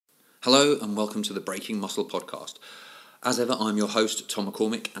Hello and welcome to the Breaking Muscle podcast. As ever, I'm your host, Tom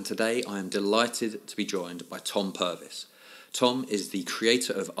McCormick, and today I am delighted to be joined by Tom Purvis. Tom is the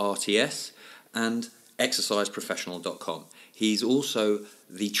creator of RTS and exerciseprofessional.com. He's also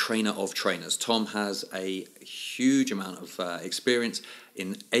the trainer of trainers. Tom has a huge amount of experience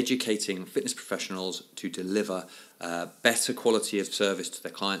in educating fitness professionals to deliver better quality of service to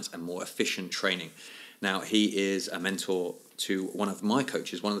their clients and more efficient training. Now, he is a mentor to one of my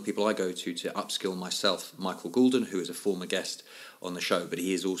coaches, one of the people I go to upskill myself, Michael Goulden, who is a former guest on the show, but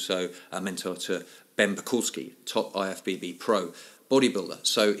he is also a mentor to Ben Pakulski, top IFBB pro bodybuilder.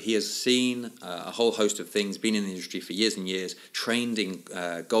 So he has seen a whole host of things, been in the industry for years and years, trained in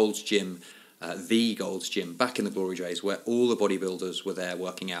Gold's Gym, the Gold's Gym, back in the glory days where all the bodybuilders were there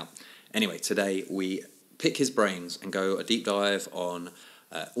working out. Anyway, today we pick his brains and go a deep dive on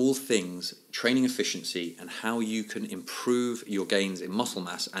all things training efficiency and how you can improve your gains in muscle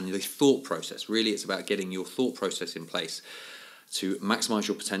mass and the thought process. Really, it's about getting your thought process in place to maximize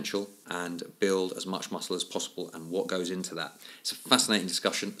your potential and build as much muscle as possible and what goes into that. It's a fascinating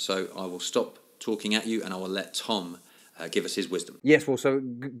discussion, so I will stop talking at you and I will let Tom give us his wisdom. Yes, well, so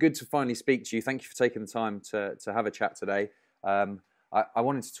good to finally speak to you. Thank you for taking the time to have a chat today. I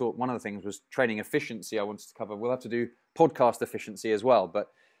wanted to talk, one of the things was training efficiency I wanted to cover. We'll have to do podcast efficiency as well, but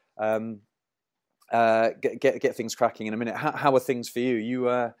get things cracking in a minute. How are things for you?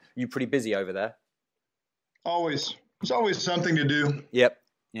 You pretty busy over there? Always. There's always something to do. Yep.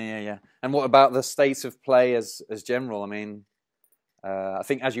 Yeah. And what about the state of play as general? I mean, I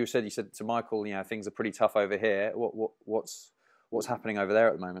think as you said to Michael, you know, things are pretty tough over here. What's happening over there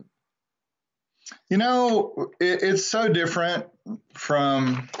at the moment? You know, it's so different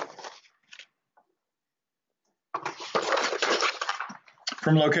from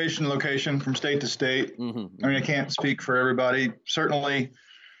location to location, from state to state. Mm-hmm. I mean, I can't speak for everybody. Certainly,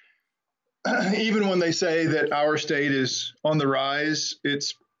 even when they say that our state is on the rise,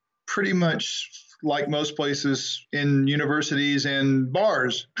 it's pretty much like most places in universities and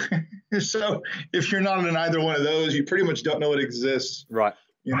bars. So if you're not in either one of those, you pretty much don't know it exists. Right.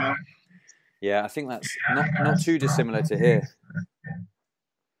 You know? Yeah, I think that's not too dissimilar to here.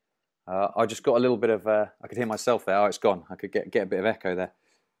 I just got a little bit of, I could hear myself there. Oh, it's gone. I could get a bit of echo there.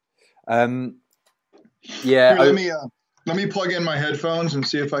 Yeah. Here, let me plug in my headphones and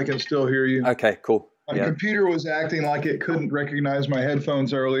see if I can still hear you. Okay, cool. My computer was acting like it couldn't recognize my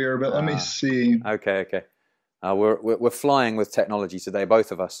headphones earlier, but let me see. Okay. We're flying with technology today,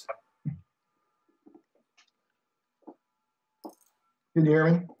 both of us. Can you hear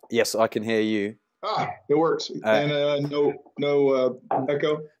me? Yes, I can hear you. It works. And no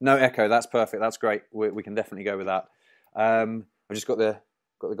echo? No echo. That's perfect. That's great. We can definitely go with that. I've just got the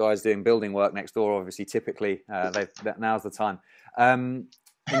guys doing building work next door. Obviously, typically, now's the time.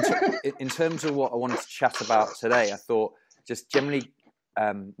 In terms of what I wanted to chat about today, I thought just generally,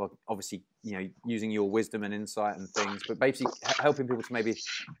 well, obviously, you know, using your wisdom and insight and things, but basically helping people to maybe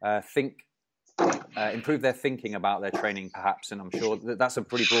improve their thinking about their training, perhaps. And I'm sure that's a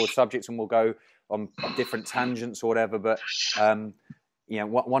pretty broad subject, and we'll go on different tangents or whatever. But you know,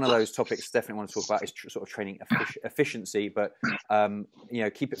 one of those topics definitely want to talk about is sort of training efficiency. But you know,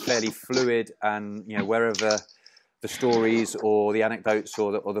 keep it fairly fluid, and you know, wherever the stories or the anecdotes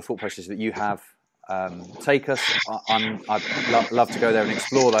or the thought process that you have take us, I'd love to go there and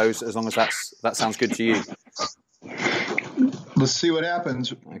explore those, as long as that sounds good to you. Let's see what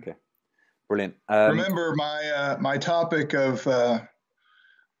happens. Okay. Brilliant. Remember my topic of,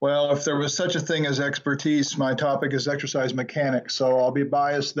 well, if there was such a thing as expertise, my topic is exercise mechanics. So I'll be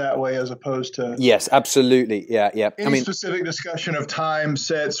biased that way as opposed to. Yes, absolutely. Yeah. Any specific discussion of time,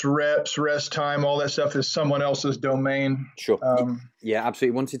 sets, reps, rest time, all that stuff is someone else's domain. Sure. Yeah,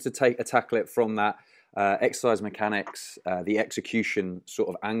 absolutely. Wanted to tackle it from that exercise mechanics, the execution sort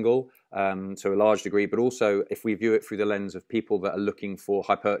of angle to a large degree, but also if we view it through the lens of people that are looking for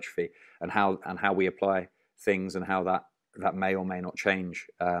hypertrophy and how we apply things and how that may or may not change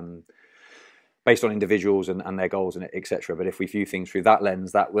based on individuals and their goals and etc. But if we view things through that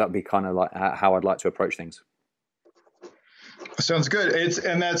lens, that'd be kind of like how I'd like to approach things. Sounds good.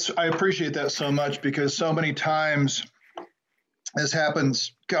 I appreciate that so much, because so many times this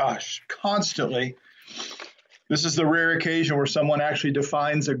happens, constantly. This is the rare occasion where someone actually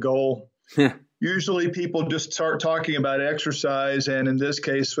defines a goal. Usually people just start talking about exercise, and in this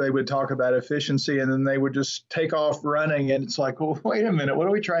case, they would talk about efficiency, and then they would just take off running, and it's like, well, wait a minute, what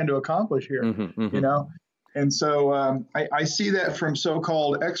are we trying to accomplish here? Mm-hmm. You know? And so I see that from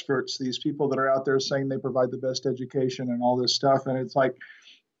so-called experts, these people that are out there saying they provide the best education and all this stuff, and it's like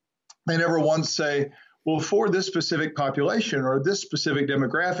they never once say, well, for this specific population or this specific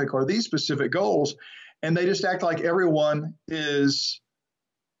demographic or these specific goals, and they just act like everyone is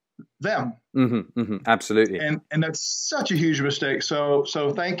them. Absolutely. And that's such a huge mistake. So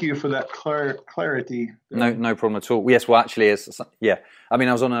thank you for that clarity. No problem at all. Yes, well, actually, I mean,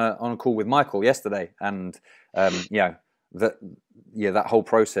 I was on a call with Michael yesterday, and that whole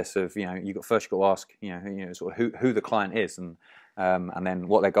process of, you got to ask, sort of who the client is, and then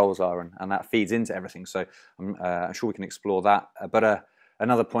what their goals are, and that feeds into everything. So I'm sure we can explore that. But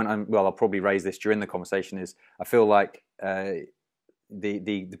another point, I'll probably raise this during the conversation, is I feel like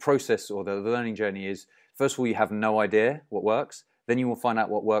the process or the learning journey is, first of all, you have no idea what works. Then you will find out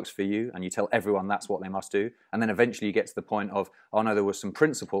what works for you, and you tell everyone that's what they must do. And then eventually you get to the point of, oh no, there were some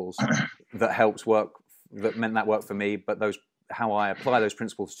principles that meant that worked for me, but how I apply those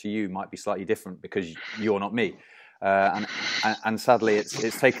principles to you might be slightly different because you're not me. And sadly,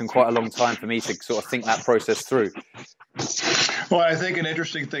 it's taken quite a long time for me to sort of think that process through. Well, I think an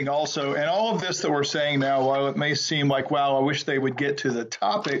interesting thing also, and all of this that we're saying now, while it may seem like, wow, I wish they would get to the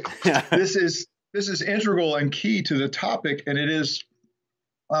topic, this is integral and key to the topic, and it is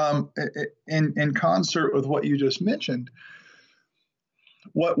in concert with what you just mentioned.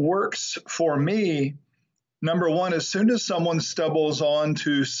 What works for me, number one, as soon as someone stumbles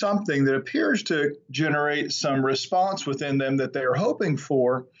onto something that appears to generate some response within them that they are hoping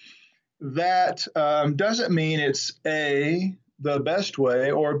for, that doesn't mean it's A, the best way,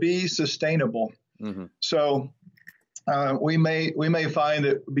 or B, sustainable. So we may find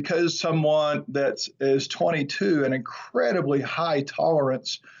that because someone that is 22, an incredibly high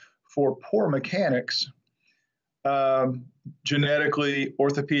tolerance for poor mechanics, genetically,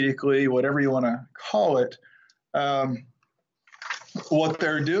 orthopedically, whatever you want to call it, what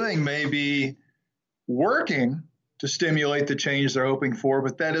they're doing may be working to stimulate the change they're hoping for,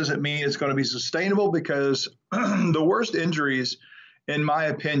 but that doesn't mean it's going to be sustainable, because the worst injuries, in my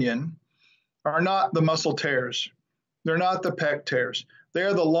opinion, are not the muscle tears. They're not the pec tears.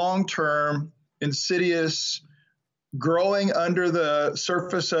 They're the long-term, insidious, growing under the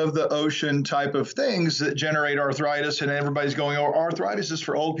surface of the ocean type of things that generate arthritis. And everybody's going, oh, arthritis is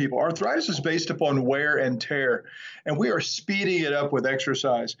for old people. Arthritis is based upon wear and tear, and we are speeding it up with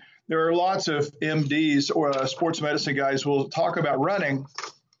exercise. There are lots of MDs or sports medicine guys who will talk about running.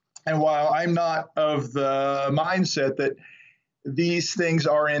 And while I'm not of the mindset that these things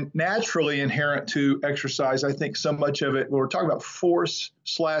are naturally inherent to exercise, I think so much of it, when we're talking about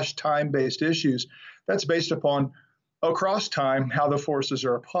force/time-based issues, that's based upon across time how the forces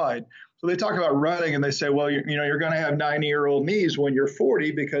are applied. So they talk about running and they say, well, you're going to have 90-year-old knees when you're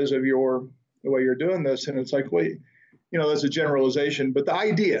 40 because of the way you're doing this. And it's like, wait, that's a generalization. But the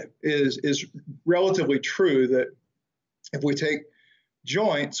idea is relatively true, that if we take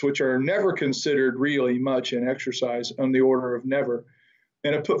joints, which are never considered really much in exercise, on the order of never,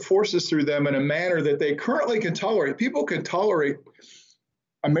 and put forces through them in a manner that they currently can tolerate. People can tolerate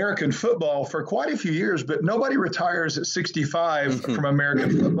American football for quite a few years, but nobody retires at 65 from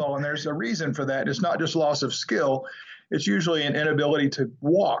American football. And there's a reason for that. It's not just loss of skill. It's usually an inability to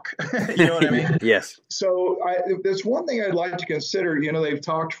walk. You know what I mean? Yes. So there's one thing I'd like to consider. They've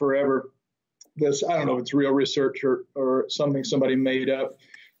talked forever. This, I don't know if it's real research or something somebody made up,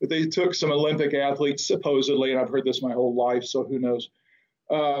 but they took some Olympic athletes, supposedly, and I've heard this my whole life, so who knows,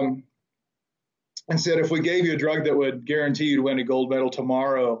 and said, if we gave you a drug that would guarantee you'd win a gold medal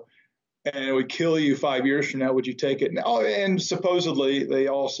tomorrow and it would kill you 5 years from now, would you take it? And supposedly they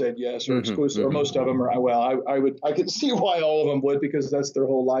all said yes, or exclusive, or most of them are. Well, I could see why all of them would, because that's their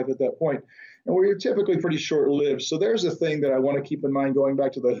whole life at that point. And we're typically pretty short-lived. So there's a thing that I want to keep in mind, going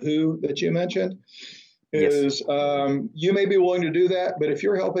back to the who that you mentioned, is you may be willing to do that, but if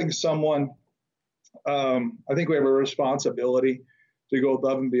you're helping someone, I think we have a responsibility to go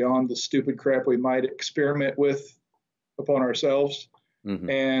above and beyond the stupid crap we might experiment with upon ourselves.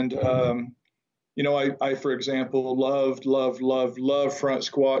 And, I, for example, love front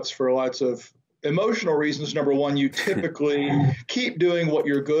squats for lots of emotional reasons. Number one, you typically keep doing what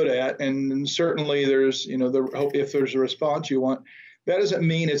you're good at. And certainly there's, if there's a response you want, that doesn't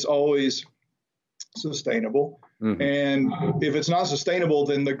mean it's always sustainable. And if it's not sustainable,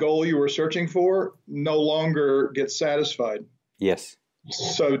 then the goal you were searching for no longer gets satisfied. Yes.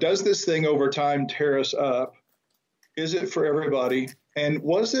 So does this thing over time tear us up? Is it for everybody? And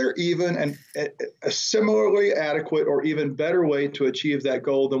was there even a similarly adequate or even better way to achieve that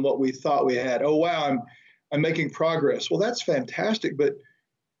goal than what we thought we had? Oh, wow, I'm making progress. Well, that's fantastic, but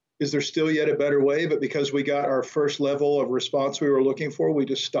is there still yet a better way? But because we got our first level of response we were looking for, we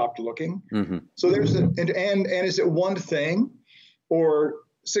just stopped looking. So there's and is it one thing, or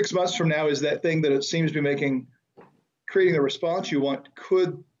 6 months from now is that thing that it seems to be creating the response you want,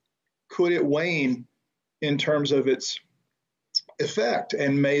 could it wane in terms of its effect?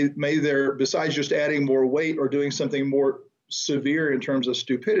 And may there, besides just adding more weight or doing something more severe in terms of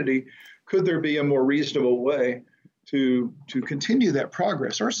stupidity, could there be a more reasonable way to continue that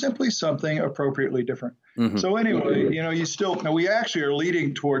progress, or simply something appropriately different? Mm-hmm. So anyway, we actually are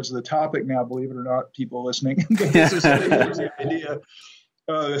leading towards the topic now, believe it or not, people listening. This is the idea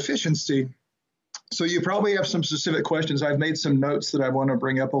of efficiency. So you probably have some specific questions. I've made some notes that I want to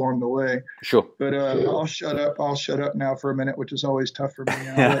bring up along the way. Sure. But I'll shut up now for a minute, which is always tough for me.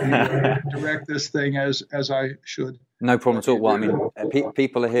 I'll let you direct this thing as I should. No problem at all. Well, I mean,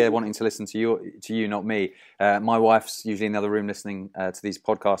 people are here wanting to listen to you, not me. My wife's usually in the other room listening to these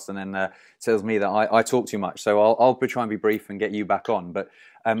podcasts, and then tells me that I talk too much. So I'll try and be brief and get you back on. But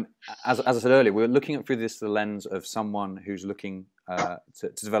as I said earlier, we're looking at through this the lens of someone who's looking to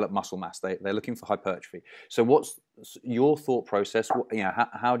develop muscle mass. They're looking for hypertrophy. So what's your thought process?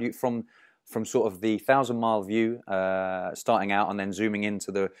 How do you from sort of the 1,000-mile view, starting out and then zooming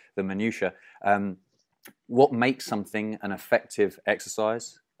into the minutiae? What makes something an effective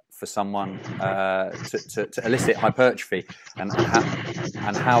exercise for someone to elicit hypertrophy, and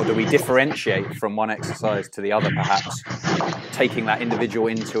how do we differentiate from one exercise to the other, perhaps taking that individual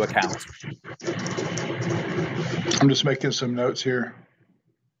into account? I'm just making some notes here.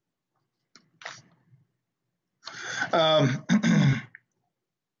 I'm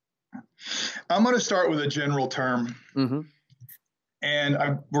going to start with a general term. Mm-hmm.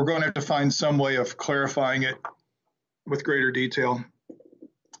 And we're going to have to find some way of clarifying it with greater detail.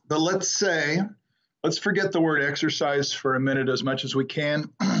 But let's forget the word exercise for a minute as much as we can,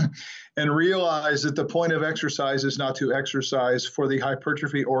 and realize that the point of exercise is not to exercise for the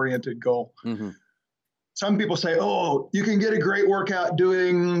hypertrophy-oriented goal. Mm-hmm. Some people say, oh, you can get a great workout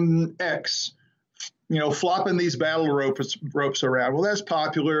doing X, flopping these battle ropes around. Well, that's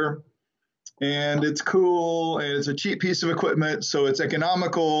popular. And it's cool, and it's a cheap piece of equipment, so it's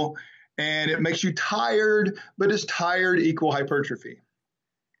economical, and it makes you tired, but is tired equal hypertrophy?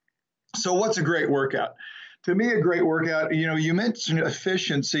 So what's a great workout? To me, a great workout, you mentioned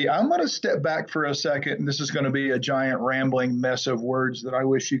efficiency. I'm going to step back for a second, and this is going to be a giant rambling mess of words that I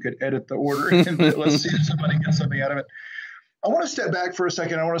wish you could edit the order in, but let's see if somebody gets something out of it. I want to step back for a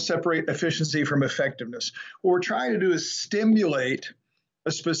second. I want to separate efficiency from effectiveness. What we're trying to do is stimulate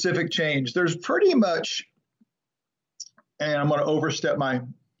a specific change. There's pretty much, and I'm going to overstep my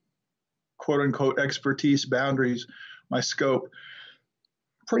quote unquote expertise boundaries, my scope,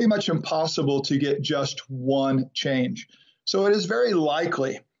 pretty much impossible to get just one change. So it is very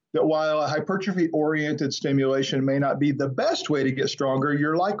likely that while a hypertrophy oriented stimulation may not be the best way to get stronger,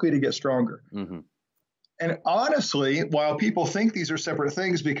 you're likely to get stronger. Mm-hmm. And honestly, while people think these are separate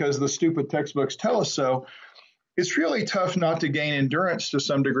things because the stupid textbooks tell us so, it's really tough not to gain endurance to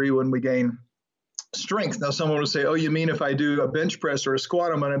some degree when we gain strength. Now, someone will say, oh, you mean if I do a bench press or a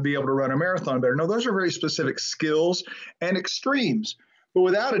squat, I'm going to be able to run a marathon better? No, those are very specific skills and extremes. But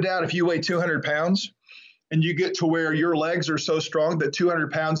without a doubt, if you weigh 200 pounds and you get to where your legs are so strong that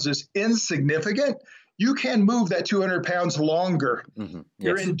 200 pounds is insignificant, you can move that 200 pounds longer. Mm-hmm. Yes.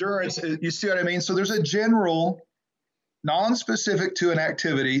 Your endurance, you see what I mean? So there's a general non-specific to an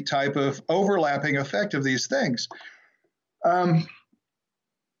activity type of overlapping effect of these things. It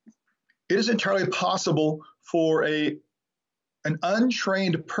is entirely possible for an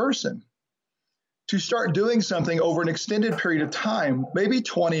untrained person to start doing something over an extended period of time, maybe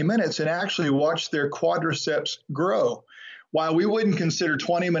 20 minutes, and actually watch their quadriceps grow. While we wouldn't consider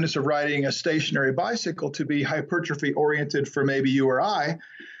 20 minutes of riding a stationary bicycle to be hypertrophy oriented for maybe you or I,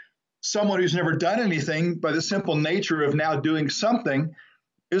 someone who's never done anything, by the simple nature of now doing something,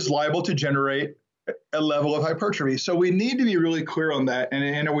 is liable to generate a level of hypertrophy. So we need to be really clear on that.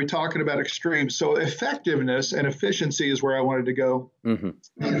 And are we talking about extremes? So effectiveness and efficiency is where I wanted to go. Mm-hmm.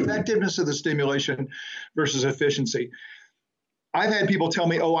 The effectiveness of the stimulation versus efficiency. I've had people tell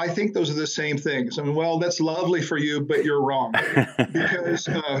me, oh, I think those are the same things. I mean, well, that's lovely for you, but you're wrong. Because,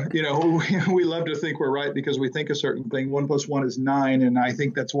 we love to think we're right because we think a certain thing. 1 + 1 is 9. And I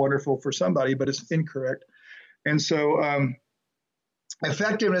think that's wonderful for somebody, but it's incorrect. And so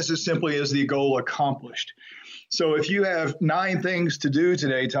effectiveness is simply as the goal accomplished. So if you have 9 things to do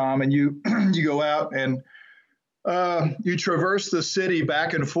today, Tom, and you go out and you traverse the city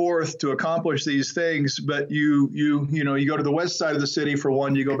back and forth to accomplish these things, but you go to the west side of the city for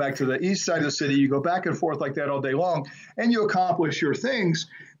one, you go back to the east side of the city, you go back and forth like that all day long, and you accomplish your things.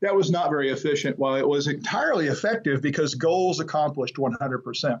 That was not very efficient, while it was entirely effective because goals accomplished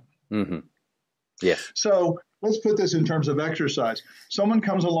 100%. Mm-hmm. Yes. So let's put this in terms of exercise. Someone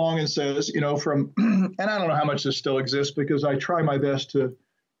comes along and says, you know, from, and I don't know how much this still exists because I try my best to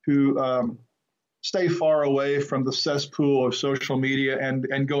stay far away from the cesspool of social media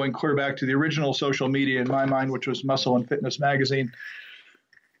and going clear back to the original social media in my mind, which was Muscle and Fitness Magazine.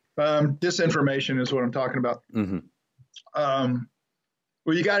 Disinformation is what I'm talking about. Mm-hmm.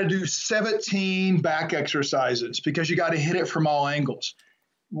 Well, you got to do 17 back exercises because you got to hit it from all angles.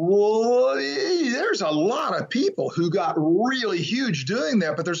 Well, there's a lot of people who got really huge doing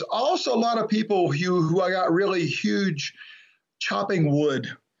that, but there's also a lot of people who got really huge chopping wood.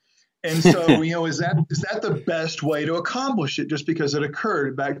 And so, you know, is that the best way to accomplish it just because it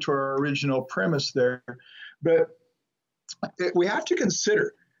occurred? Back to our original premise there. But we have to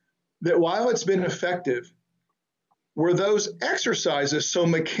consider that while it's been effective, were those exercises so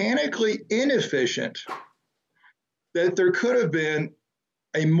mechanically inefficient that there could have been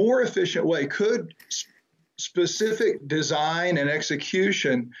a more efficient way? Could specific design and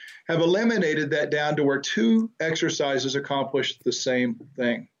execution have eliminated that down to where 2 exercises accomplished the same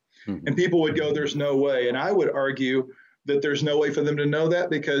thing? Mm-hmm. And people would go, there's no way. And I would argue that there's no way for them to know that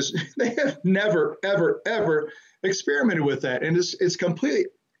because they have never, ever, ever experimented with that. And it's completely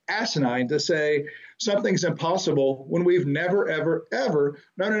asinine to say something's impossible when we've never, ever, ever.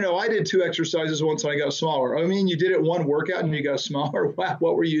 No, I did 2 exercises once and I got smaller. I mean, you did it 1 workout and you got smaller. Wow,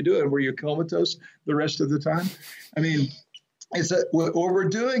 what were you doing? Were you comatose the rest of the time? I mean, what we're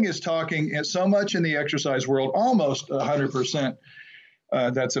doing is talking so much in the exercise world, almost 100%.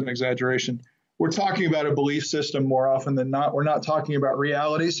 That's an exaggeration. We're talking about a belief system more often than not. We're not talking about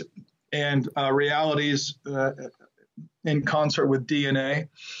realities, and realities in concert with DNA,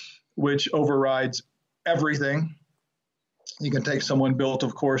 which overrides everything. You can take someone built,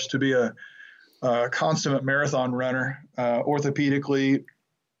 of course, to be a consummate marathon runner, orthopedically,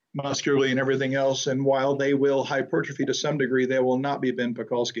 muscularly, and everything else. And while they will hypertrophy to some degree, they will not be Ben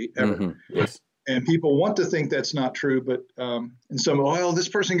Pakulski ever. Mm-hmm. Yes. And people want to think that's not true, but and some, well, this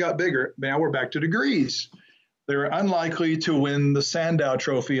person got bigger. Now we're back to degrees. They're unlikely to win the Sandow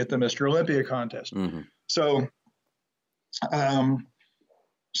Trophy at the Mr. Olympia contest. Mm-hmm. So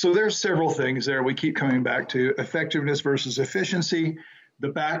there's several things there we keep coming back to: effectiveness versus efficiency. The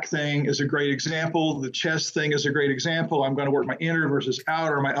back thing is a great example. The chest thing is a great example. I'm going to work my inner versus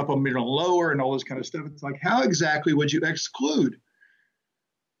outer, my upper, middle, and lower, and all this kind of stuff. It's like, how exactly would you exclude?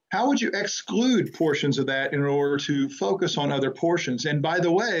 How would you exclude portions of that in order to focus on other portions? And by the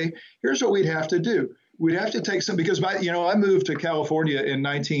way, here's what we'd have to do. We'd have to take some, because I moved to California in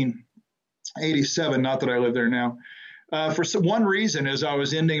 1987, not that I live there now. For one reason, as I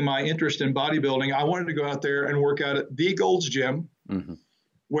was ending my interest in bodybuilding, I wanted to go out there and work out at the Gold's Gym, mm-hmm.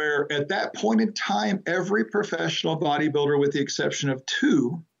 where at that point in time, every professional bodybuilder, with the exception of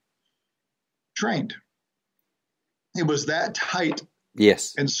 2, trained. It was that tight.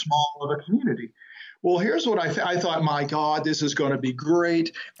 Yes. And small of a community. Well, here's what I thought, my God, this is going to be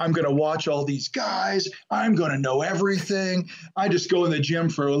great. I'm going to watch all these guys. I'm going to know everything. I just go in the gym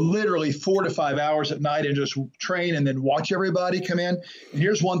for literally 4 to 5 hours at night and just train and then watch everybody come in. And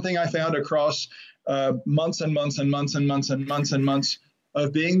here's one thing I found across months and months and months and months and months and months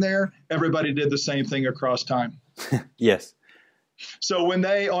of being there. Everybody did the same thing across time. Yes. So when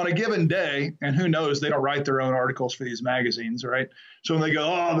they, on a given day, and who knows, they don't write their own articles for these magazines, right? So when they go,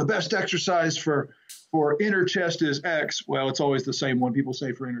 oh, the best exercise for inner chest is X. Well, it's always the same one people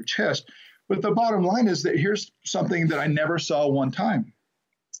say for inner chest. But the bottom line is that here's something that I never saw one time.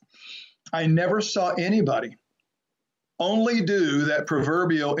 I never saw anybody only do that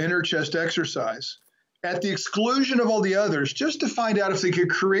proverbial inner chest exercise at the exclusion of all the others, just to find out if they could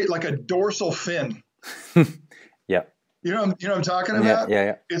create like a dorsal fin. Yeah. You know what I'm talking about?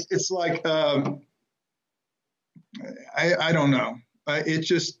 Yeah. It's like, I don't know. It's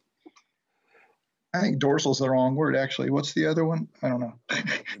just, I think dorsal is the wrong word, actually. What's the other one? I don't know.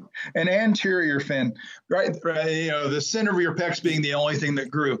 An anterior fin, right? You know, the center of your pecs being the only thing that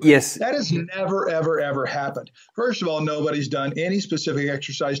grew. Yes. That has never, ever, ever happened. First of all, nobody's done any specific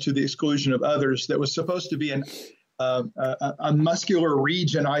exercise to the exclusion of others that was supposed to be a muscular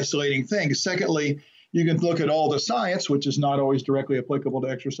region isolating thing. Secondly, you can look at all the science, which is not always directly applicable to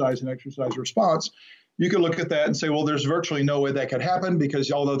exercise and exercise response. You can look at that and say, well, there's virtually no way that could happen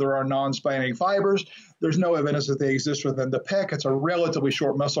because although there are non-spanning fibers, there's no evidence that they exist within the pec. It's a relatively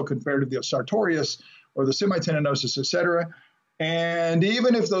short muscle compared to the sartorius or the semitendinosus, et cetera. And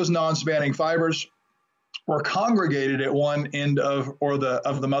even if those non-spanning fibers were congregated at one end of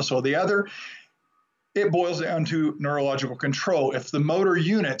the muscle or the other, it boils down to neurological control. If the motor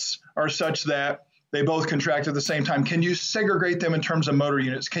units are such that They both contract at the same time. Can you segregate them in terms of motor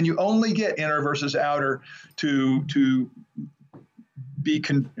units? Can you only get inner versus outer to be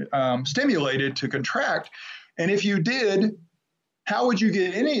stimulated to contract? And if you did, how would you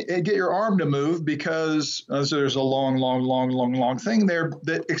get your arm to move? Because there's a long thing there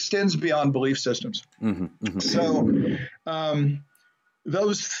that extends beyond belief systems. So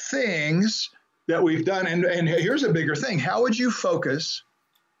those things that we've done, and here's a bigger thing. How would you focus?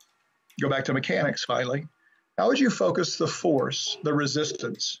 Go back to mechanics finally. How would you focus the force, the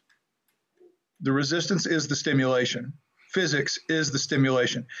resistance? The resistance is the stimulation. Physics is the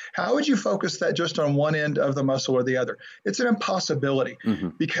stimulation. How would you focus that just on one end of the muscle or the other? It's an impossibility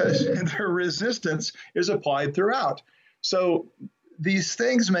because the resistance is applied throughout. So these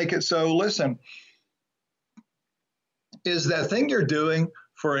things make it so, listen, is that thing you're doing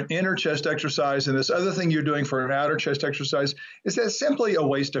for an inner chest exercise and this other thing you're doing for an outer chest exercise, is that simply a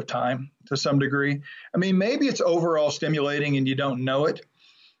waste of time to some degree? I mean, maybe it's overall stimulating and you don't know it,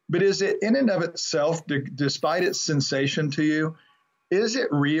 but is it in and of itself, despite its sensation to you, is it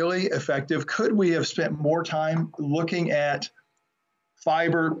really effective? Could we have spent more time looking at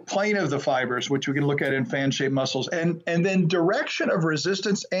plane of the fibers, which we can look at in fan-shaped muscles, and then direction of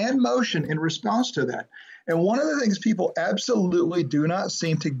resistance and motion in response to that? And one of the things people absolutely do not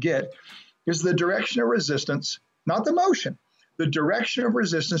seem to get is the direction of resistance, not the motion. The direction of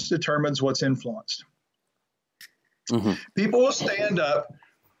resistance determines what's influenced. People will stand up.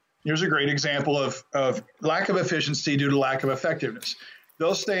 Here's a great example of lack of efficiency due to lack of effectiveness.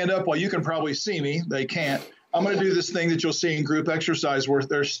 They'll stand up. Well, you can probably see me. They can't. I'm going to do this thing that you'll see in group exercise where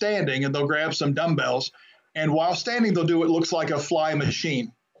they're standing and they'll grab some dumbbells. And while standing, they'll do what looks like a fly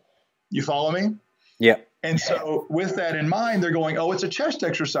machine. You follow me? Yeah. And so with that in mind, they're going, oh, it's a chest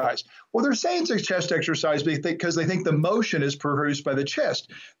exercise. Well, they're saying it's a chest exercise because they think the motion is produced by the chest.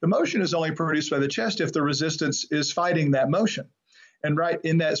 The motion is only produced by the chest if the resistance is fighting that motion. And right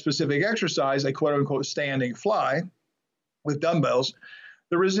in that specific exercise, a quote unquote standing fly with dumbbells,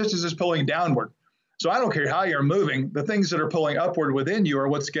 the resistance is pulling downward. So I don't care how you're moving, the things that are pulling upward within you are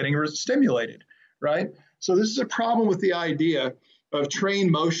what's getting stimulated, right? So this is a problem with the idea of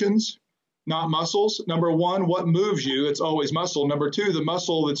trained motions, not muscles. Number one, what moves you? It's always muscle. Number two, the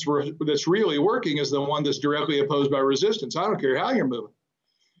muscle that's really working is the one that's directly opposed by resistance. I don't care how you're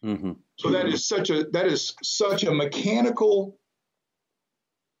moving. So that is such a mechanical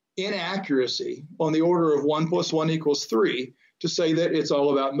inaccuracy on the order of 1 + 1 = 3 to say that it's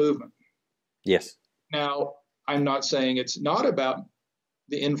all about movement. Yes. Now, I'm not saying it's not about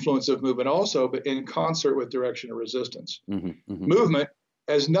the influence of movement also, but in concert with direction of resistance. Movement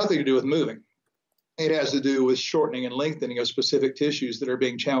has nothing to do with moving. It has to do with shortening and lengthening of specific tissues that are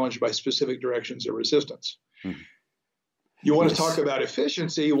being challenged by specific directions of resistance. You want to talk about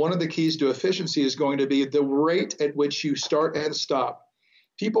efficiency. One of the keys to efficiency is going to be the rate at which you start and stop.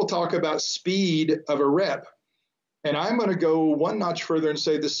 People talk about speed of a rep. And I'm going to go one notch further and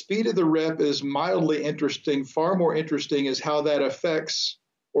say the speed of the rep is mildly interesting. Far more interesting is how that affects,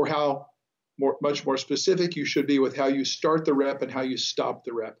 or how much more specific you should be with how you start the rep and how you stop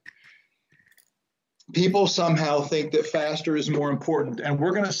the rep. People somehow think that faster is more important. And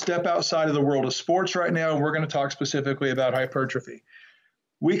we're going to step outside of the world of sports right now, and we're going to talk specifically about hypertrophy.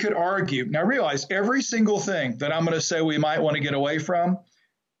 We could argue. Now realize every single thing that I'm going to say we might want to get away from,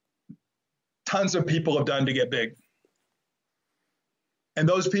 tons of people have done to get big. And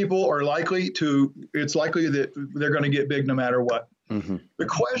those people are it's likely that they're going to get big no matter what. The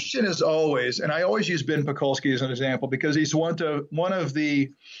question is always, and I always use Ben Pakulski as an example because he's one of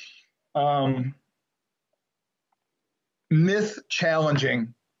the myth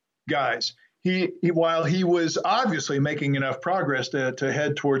challenging guys. While he was obviously making enough progress to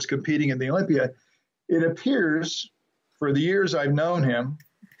head towards competing in the Olympia, it appears for the years I've known him,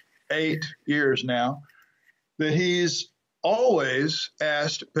 8 years now, that he's always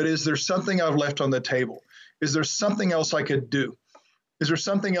asked, but is there something I've left on the table? Is there something else I could do? Is there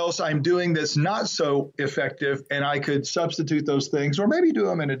something else I'm doing that's not so effective and I could substitute those things or maybe do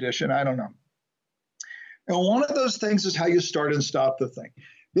them in addition? I don't know. And one of those things is how you start and stop the thing.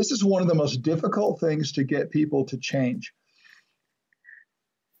 This is one of the most difficult things to get people to change.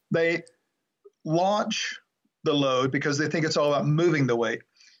 They launch the load because they think it's all about moving the weight.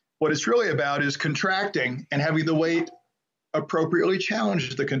 What it's really about is contracting and having the weight appropriately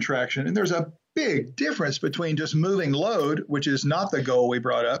challenge the contraction. And there's a big difference between just moving load, which is not the goal we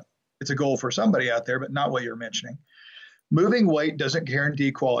brought up. It's a goal for somebody out there, but not what you're mentioning. Moving weight doesn't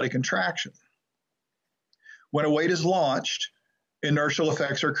guarantee quality contraction. When a weight is launched, inertial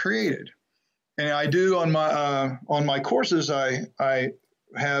effects are created. And I do on my courses, I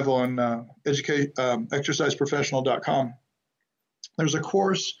have on exerciseprofessional.com. There's a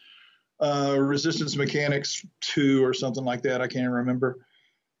course, Resistance Mechanics 2 or something like that. I can't remember.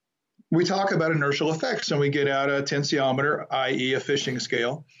 We talk about inertial effects, and we get out a tensiometer, i.e. a fishing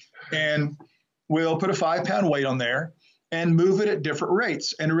scale, and we'll put a 5-pound weight on there and move it at different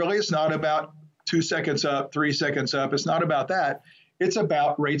rates. And really, it's not about 2 seconds up, 3 seconds up. It's not about that. It's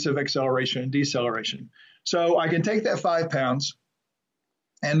about rates of acceleration and deceleration. So I can take that 5 pounds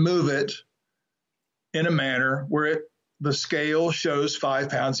and move it in a manner where the scale shows 5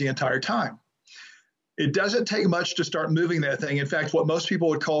 pounds the entire time. It doesn't take much to start moving that thing. In fact, what most people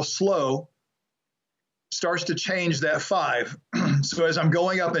would call slow starts to change that 5. So as I'm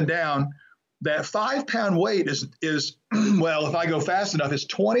going up and down, that 5-pound weight is well, if I go fast enough, it's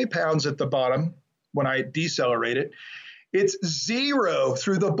 20 pounds at the bottom when I decelerate it. It's 0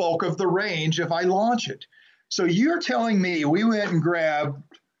 through the bulk of the range if I launch it. So you're telling me we went and grabbed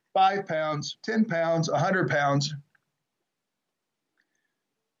 5 pounds, 10 pounds, 100 pounds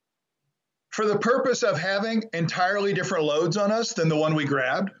for the purpose of having entirely different loads on us than the one we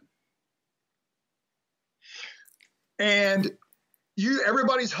grabbed? And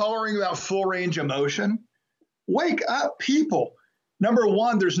everybody's hollering about full range of motion. Wake up, people. Number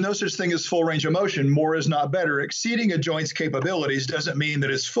one, there's no such thing as full range of motion. More is not better. Exceeding a joint's capabilities doesn't mean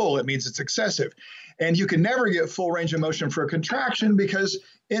that it's full. It means it's excessive. And you can never get full range of motion for a contraction because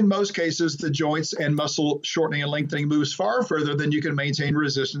in most cases, the joints and muscle shortening and lengthening moves far further than you can maintain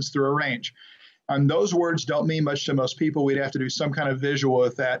resistance through a range. And those words don't mean much to most people. We'd have to do some kind of visual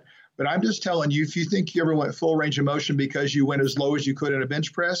with that. But I'm just telling you, if you think you ever went full range of motion because you went as low as you could in a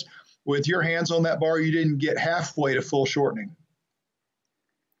bench press, with your hands on that bar, you didn't get halfway to full shortening.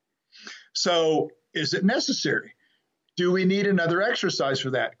 So is it necessary? Do we need another exercise for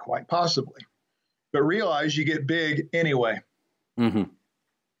that? Quite possibly. But realize you get big anyway. Mm-hmm.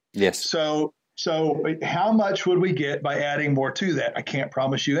 Yes. So how much would we get by adding more to that? I can't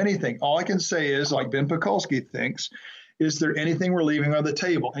promise you anything. All I can say is, like Ben Pekulski thinks, is there anything we're leaving on the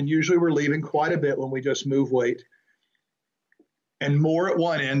table? And usually we're leaving quite a bit when we just move weight. And more at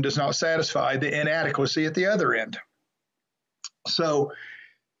one end does not satisfy the inadequacy at the other end. So,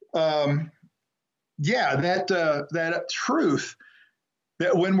 that truth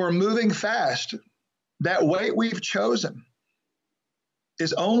that when we're moving fast, that weight we've chosen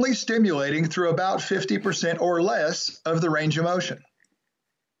is only stimulating through about 50% or less of the range of motion.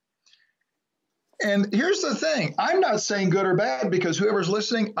 And here's the thing. I'm not saying good or bad because whoever's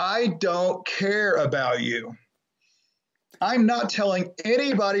listening, I don't care about you. I'm not telling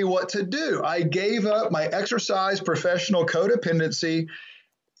anybody what to do. I gave up my exercise professional codependency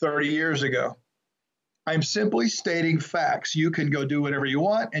 30 years ago. I'm simply stating facts. You can go do whatever you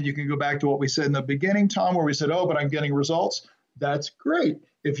want, and you can go back to what we said in the beginning, Tom, where we said, oh, but I'm getting results. That's great.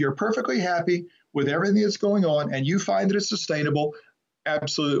 If you're perfectly happy with everything that's going on and you find that it's sustainable,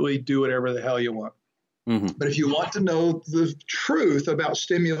 absolutely do whatever the hell you want. Mm-hmm. But if you want to know the truth about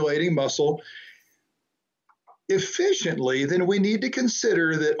stimulating muscle efficiently, then we need to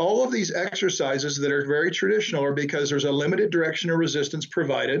consider that all of these exercises that are very traditional are because there's a limited direction of resistance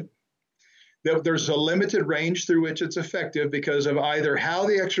provided, that there's a limited range through which it's effective because of either how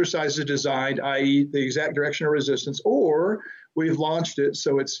the exercise is designed, i.e. the exact direction of resistance, or we've launched it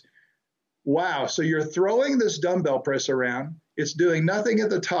so it's, wow, so you're throwing this dumbbell press around, it's doing nothing at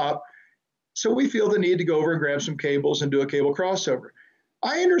the top, so we feel the need to go over and grab some cables and do a cable crossover.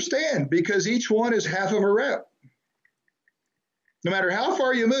 I understand because each one is half of a rep. No matter how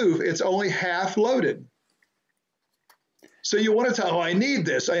far you move, it's only half loaded. So you want to tell, oh, I need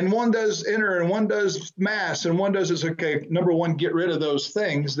this. And one does inner and one does mass and one does this. Okay, number one, get rid of those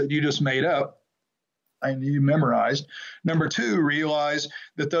things that you just made up and you memorized. Number two, realize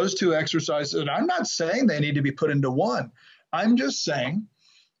that those two exercises, and I'm not saying they need to be put into one. I'm just saying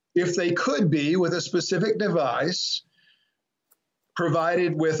if they could be with a specific device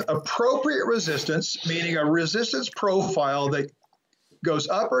provided with appropriate resistance, meaning a resistance profile that goes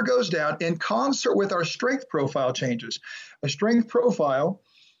up or goes down in concert with our strength profile changes. A strength profile,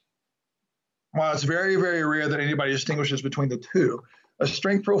 while it's very, very rare that anybody distinguishes between the two, a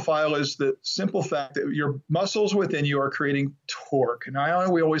strength profile is the simple fact that your muscles within you are creating torque. And I know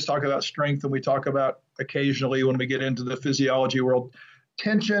we always talk about strength and we talk about occasionally when we get into the physiology world,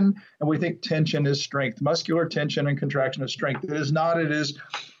 tension, and we think tension is strength. Muscular tension and contraction is strength. It is not. It is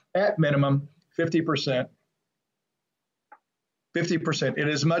at minimum 50%. 50%. It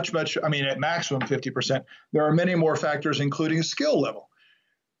is much, at maximum 50%. There are many more factors, including skill level.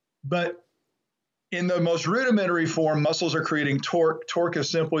 But in the most rudimentary form, muscles are creating torque. Torque is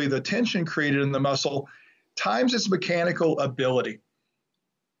simply the tension created in the muscle times its mechanical ability.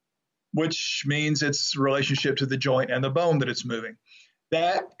 which means its relationship to the joint and the bone that it's moving.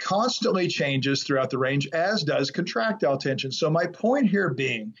 That constantly changes throughout the range, as does contractile tension. So my point here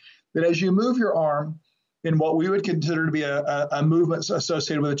being that as you move your arm in what we would consider to be a movement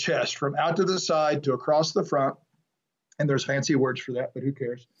associated with the chest, from out to the side to across the front, and there's fancy words for that, but who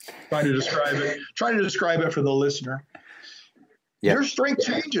cares? Trying to describe it for the listener. Yeah. Your strength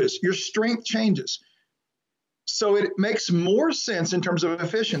changes. Your strength changes. So it makes more sense in terms of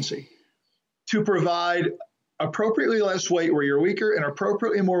efficiency to provide appropriately less weight where you're weaker and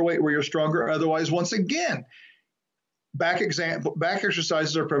appropriately more weight where you're stronger. Otherwise, once again, back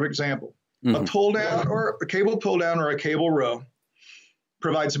exercises are a perfect example. Mm-hmm. A pull down or a cable pull down or a cable row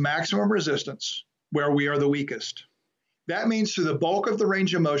provides maximum resistance where we are the weakest. That means through the bulk of the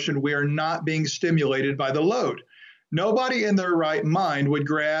range of motion, we are not being stimulated by the load. Nobody in their right mind would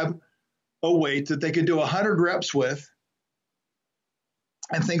grab a weight that they could do 100 reps with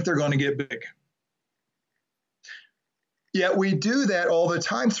and think they're going to get big. Yet we do that all the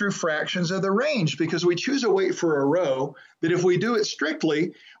time through fractions of the range, because we choose a weight for a row that if we do it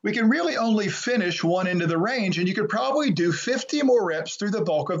strictly, we can really only finish one end of the range, and you could probably do 50 more reps through the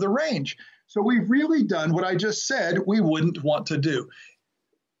bulk of the range. So we've really done what I just said we wouldn't want to do.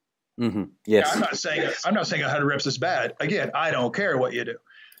 Mm-hmm. Yes. Now, I'm not saying 100 reps is bad. Again, I don't care what you do.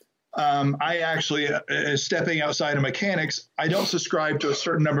 I actually, stepping outside of mechanics, I don't subscribe to a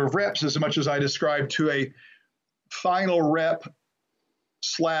certain number of reps as much as I describe to a final rep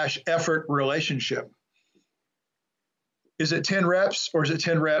 / effort relationship. Is it 10 reps or is it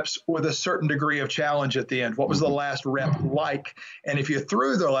 10 reps with a certain degree of challenge at the end? What was the last rep like? And if you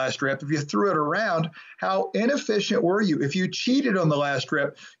threw the last rep, if you threw it around, how inefficient were you? If you cheated on the last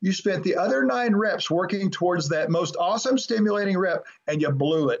rep, you spent the other 9 reps working towards that most awesome stimulating rep and you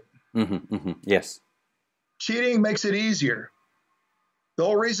blew it. Mm-hmm, mm-hmm. Yes. Cheating makes it easier. The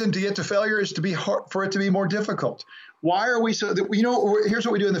whole reason to get to failure is to be hard, for it to be more difficult. Why are we so? Here's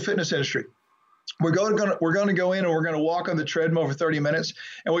what we do in the fitness industry. We're going to go in and we're going to walk on the treadmill for 30 minutes,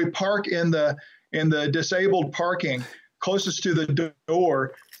 and we park in the disabled parking closest to the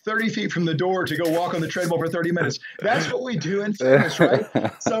door, 30 feet from the door, to go walk on the treadmill for 30 minutes. That's what we do in fitness, right?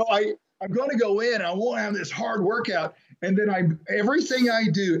 So I'm going to go in, I want to have this hard workout, and then everything I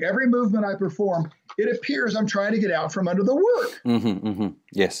do, every movement I perform, it appears I'm trying to get out from under the work. Mm-hmm, mm-hmm.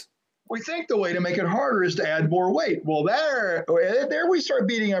 Yes. We think the way to make it harder is to add more weight. Well, there we start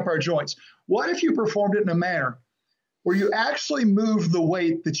beating up our joints. What if you performed it in a manner where you actually move the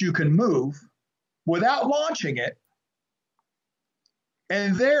weight that you can move without launching it?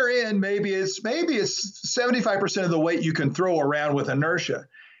 And therein, maybe it's 75% of the weight you can throw around with inertia.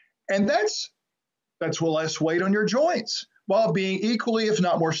 And that's less weight on your joints while being equally, if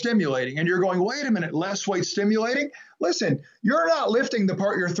not more, stimulating. And you're going, wait a minute, less weight stimulating? Listen, you're not lifting the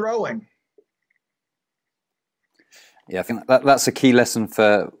part you're throwing. Yeah, I think that's a key lesson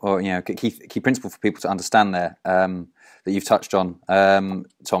key principle for people to understand there, that you've touched on, Tom.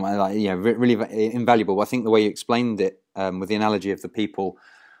 Really invaluable. I think the way you explained it, with the analogy of the people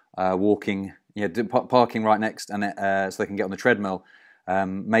walking, parking right next, and so they can get on the treadmill.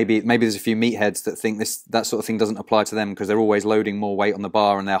 Maybe there's a few meatheads that think that sort of thing doesn't apply to them because they're always loading more weight on the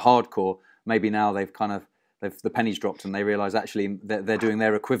bar and they're hardcore. Maybe now the pennies dropped and they realise actually they're doing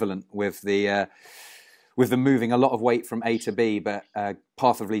their equivalent with the moving a lot of weight from A to B, but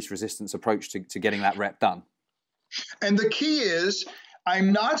path of least resistance approach to getting that rep done. And the key is,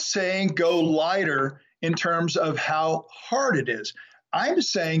 I'm not saying go lighter in terms of how hard it is. I'm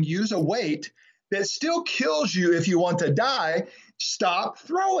saying use a weight that still kills you if you want to die. Stop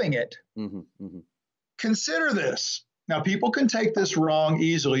throwing it. Mm-hmm, mm-hmm. Consider this. Now, people can take this wrong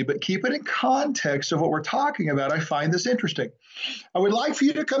easily, but keep it in context of what we're talking about. I find this interesting. I would like for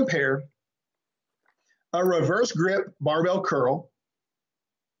you to compare a reverse grip barbell curl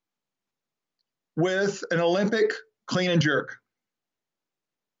with an Olympic clean and jerk.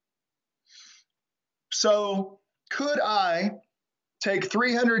 So could I take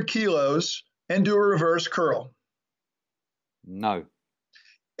 300 kilos and do a reverse curl? No.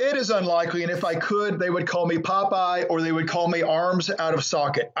 It is unlikely, and if I could, they would call me Popeye or they would call me arms out of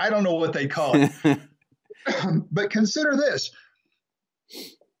socket. I don't know what they call it. But consider this.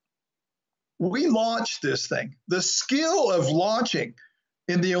 We launched this thing. The skill of launching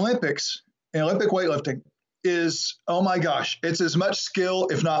in the Olympics, in Olympic weightlifting, is, oh my gosh, it's as much skill,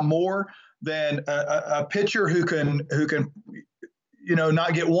 if not more, than a pitcher who can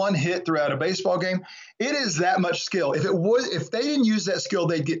not get one hit throughout a baseball game. It is that much skill. If they didn't use that skill,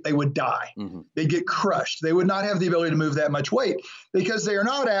 they would die. Mm-hmm. They'd get crushed. They would not have the ability to move that much weight because they are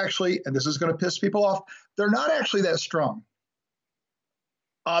not actually, and this is going to piss people off, they're not actually that strong.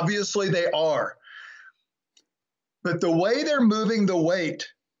 Obviously they are. But the way they're moving the weight,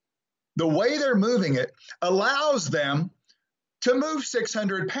 the way they're moving it allows them to move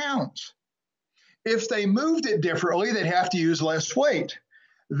 600 pounds. If they moved it differently, they'd have to use less weight.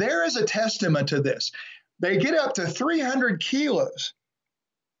 There is a testament to this. They get up to 300 kilos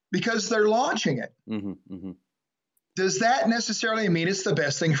because they're launching it. Does that necessarily mean it's the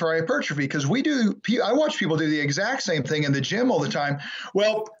best thing for hypertrophy? Because I watch people do the exact same thing in the gym all the time.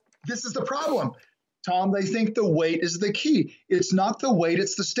 Well, this is the problem, Tom. They think the weight is the key. It's not the weight,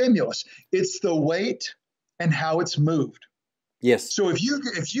 it's the stimulus. It's the weight and how it's moved. Yes. So if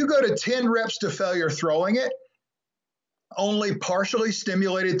you go to 10 reps to failure throwing it, only partially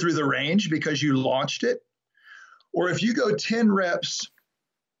stimulated through the range because you launched it, or if you go 10 reps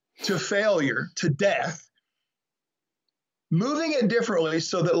to failure, to death, moving it differently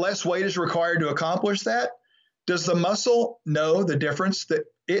so that less weight is required to accomplish that, does the muscle know the difference? That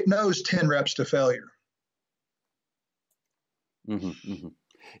it knows 10 reps to failure.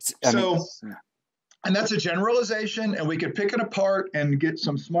 So, and that's a generalization, and we could pick it apart and get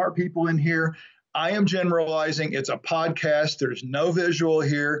some smart people in here. I am generalizing. It's a podcast. There's no visual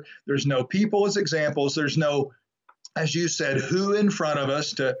here. There's no people as examples. There's no, as you said, who in front of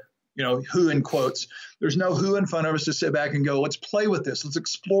us to, who in quotes. There's no who in front of us to sit back and go, let's play with this. Let's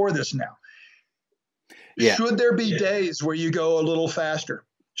explore this now. Yeah. Should there be days where you go a little faster?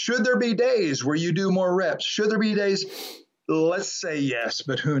 Should there be days where you do more reps? Should there be days? Let's say yes,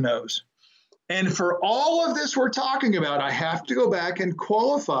 but who knows? And for all of this we're talking about, I have to go back and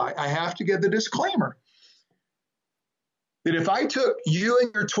qualify. I have to give the disclaimer that if I took you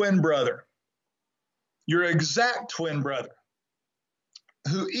and your twin brother, your exact twin brother,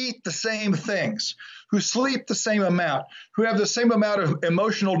 who eat the same things, who sleep the same amount, who have the same amount of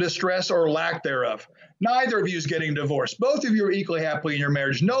emotional distress or lack thereof, neither of you is getting divorced. Both of you are equally happy in your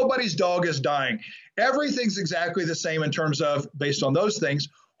marriage. Nobody's dog is dying. Everything's exactly the same in terms of, based on those things,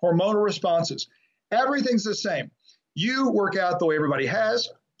 hormonal responses. Everything's the same. You work out the way everybody has.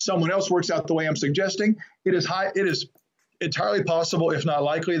 Someone else works out the way I'm suggesting. It is entirely possible, if not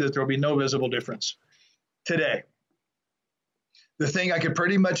likely, that there will be no visible difference today. The thing I could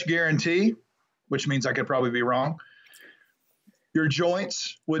pretty much guarantee, which means I could probably be wrong, your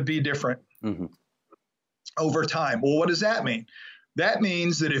joints would be different over time. Well, what does that mean? That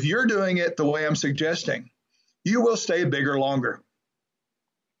means that if you're doing it the way I'm suggesting, you will stay bigger longer.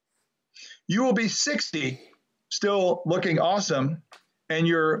 You will be 60 still looking awesome, and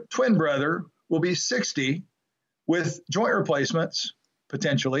your twin brother will be 60 with joint replacements,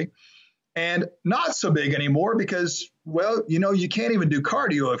 potentially, and not so big anymore because, well, you can't even do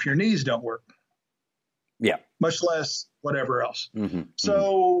cardio if your knees don't work. Yeah. Much less whatever else.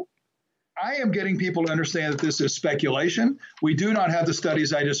 So I am getting people to understand that this is speculation. We do not have the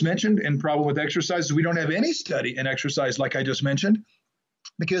studies I just mentioned. And problem with exercise is we don't have any study in exercise like I just mentioned.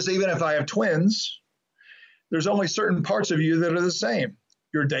 Because even if I have twins, there's only certain parts of you that are the same.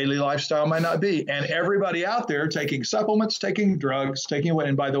 Your daily lifestyle might not be. And everybody out there taking supplements, taking drugs, taking what,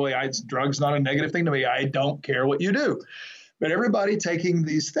 and by the way, drugs not a negative thing to me. I don't care what you do. But everybody taking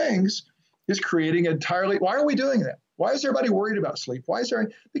these things is creating entirely, why are we doing that? Why is everybody worried about sleep?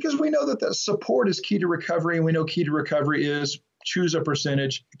 Because we know that support is key to recovery. And we know key to recovery is choose a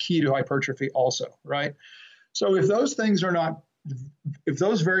percentage, key to hypertrophy also, right? So if those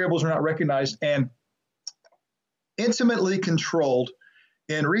variables are not recognized and intimately controlled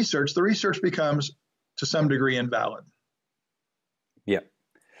in research, the research becomes to some degree invalid. Yeah.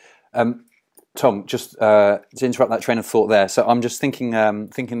 Tom, just to interrupt that train of thought there. So I'm just thinking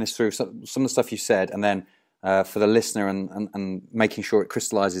this through, some of the stuff you said, and then for the listener and making sure it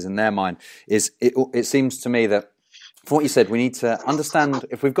crystallizes in their mind, is it seems to me that from what you said, we need to understand,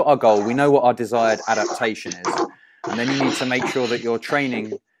 if we've got our goal, we know what our desired adaptation is. And then you need to make sure that your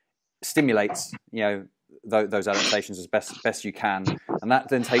training stimulates, those adaptations as best you can. And that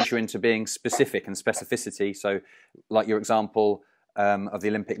then takes you into being specific and specificity. So like your example of the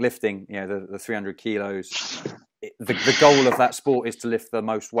Olympic lifting, the 300 kilos, the goal of that sport is to lift the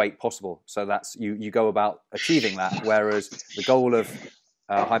most weight possible. So that's, you go about achieving that. Whereas the goal of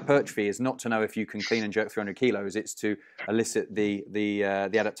hypertrophy is not to know if you can clean and jerk 300 kilos. It's to elicit the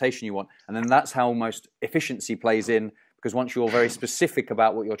adaptation you want. And then that's how almost efficiency plays in, because once you're very specific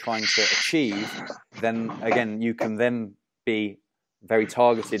about what you're trying to achieve, then again, you can then be very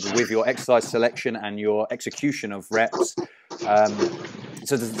targeted with your exercise selection and your execution of reps.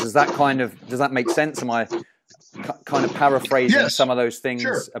 So does that make sense? Am I kind of paraphrasing some of those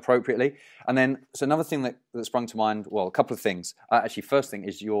things appropriately? And then, so another thing that sprung to mind, well, a couple of things. Actually, first thing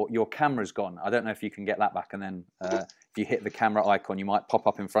is your camera's gone. I don't know if you can get that back, and then if you hit the camera icon, you might pop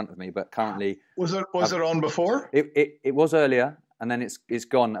up in front of me. But currently, was it on before? It was earlier, and then it's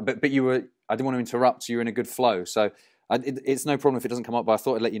gone. But you were. I didn't want to interrupt. So you're in a good flow, so it's no problem if it doesn't come up. But I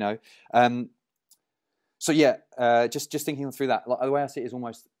thought I'd let you know. So yeah, just thinking through that. Like, the way I see it is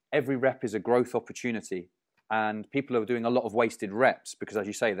almost every rep is a growth opportunity, and people are doing a lot of wasted reps because, as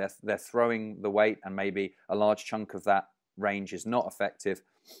you say, they're throwing the weight, and maybe a large chunk of that range is not effective.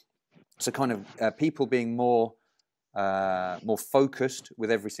 So kind of people being more focused with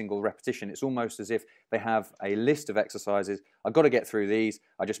every single repetition. It's almost as if they have a list of exercises. I've got to get through these.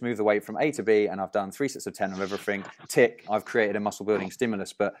 I just move the weight from A to B, and I've done 3 sets of 10 of everything. Tick, I've created a muscle building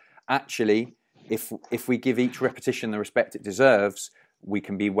stimulus. But actually, if we give each repetition the respect it deserves, we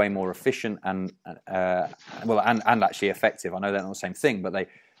can be way more efficient and actually effective. I know they're not the same thing, but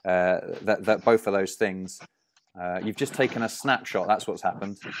that both of those things. You've just taken a snapshot. That's what's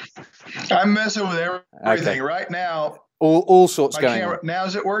happened. I'm messing with everything right now. All sorts going on. Now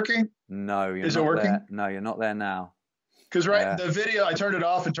is it working? No, you're is not it working? There. No, you're not there now. Because the video, I turned it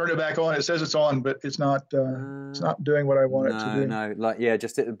off and turned it back on. It says it's on, but it's not. It's not doing what I want it to do. No.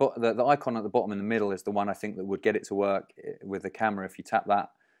 Just the icon at the bottom in the middle is the one I think that would get it to work with the camera. If you tap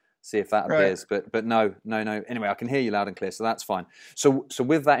that, see if that appears. But no. Anyway, I can hear you loud and clear, so that's fine. So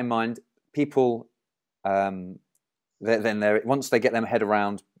with that in mind, people. Once they get their head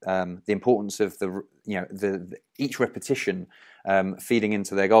around the importance of the each repetition feeding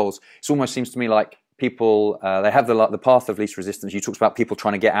into their goals, it almost seems to me like people they have the path of least resistance. You talked about people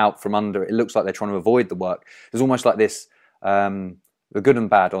trying to get out from under. It looks like they're trying to avoid the work. There's almost like this the good and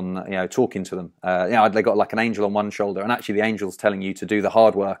bad on talking to them. They got like an angel on one shoulder, and actually the angel's telling you to do the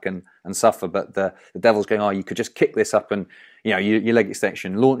hard work and suffer, but the devil's going, oh, you could just kick this up and your leg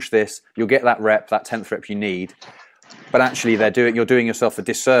extension, launch this, you'll get that rep, that 10th rep you need. But actually you're doing yourself a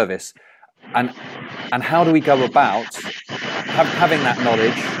disservice. And how do we go about having that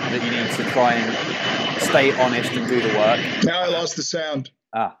knowledge that you need to try and stay honest and do the work? Now I lost the sound.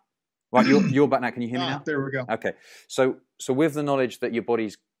 Right, you're back now. Can you hear me now? There we go. Okay. So with the knowledge that your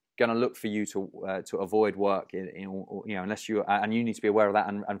body's going to look for you to avoid work, unless you need to be aware of that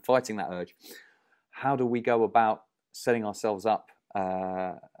and fighting that urge. How do we go about setting ourselves up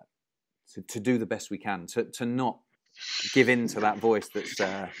to do the best we can, to not give in to that voice that's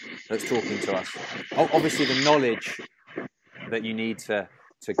talking to us? Obviously, the knowledge that you need to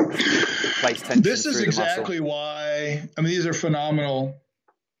place tension. This is exactly why. I mean, these are phenomenal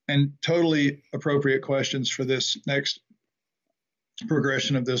and totally appropriate questions for this next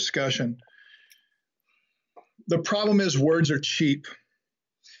progression of the discussion. The problem is words are cheap.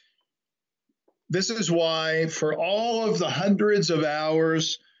 This is why for all of the hundreds of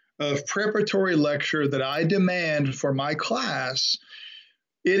hours of preparatory lecture that I demand for my class,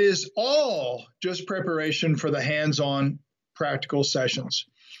 it is all just preparation for the hands-on practical sessions,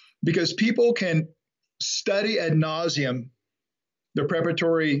 because people can study ad nauseum the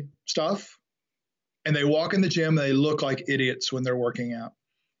preparatory stuff, and they walk in the gym and they look like idiots when they're working out.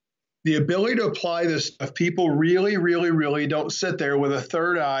 The ability to apply this stuff, people really, really, really don't sit there with a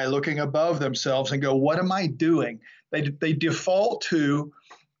third eye looking above themselves and go, what am I doing? They default to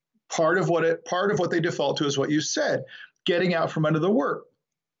part of what they default to is what you said, getting out from under the work.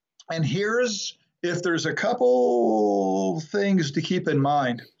 And if there's a couple things to keep in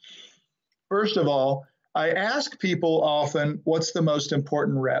mind. First of all, I ask people often, what's the most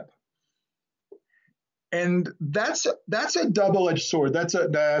important rep? And that's a double-edged sword. That's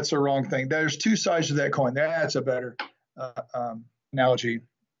a wrong thing. There's two sides to that coin. That's a better analogy.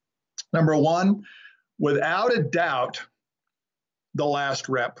 Number one, without a doubt, the last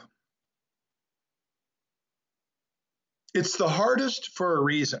rep. It's the hardest for a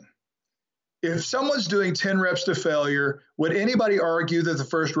reason. If someone's doing 10 reps to failure, would anybody argue that the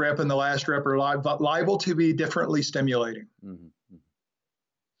first rep and the last rep are liable to be differently stimulating? Mm-hmm.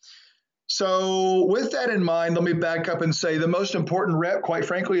 So with that in mind, let me back up and say the most important rep, quite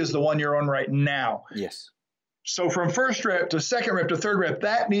frankly, is the one you're on right now. Yes. So from first rep to second rep to third rep,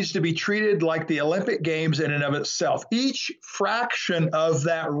 that needs to be treated like the Olympic Games in and of itself. Each fraction of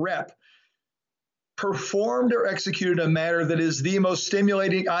that rep performed or executed in a manner that is the most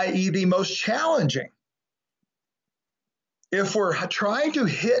stimulating, i.e. the most challenging. If we're trying to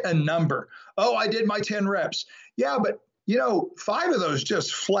hit a number, oh, I did my 10 reps. Yeah, but 5 of those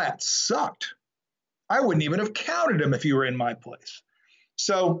just flat sucked. I wouldn't even have counted them if you were in my place.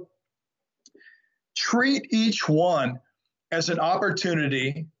 So treat each one as an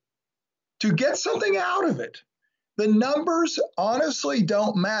opportunity to get something out of it. The numbers honestly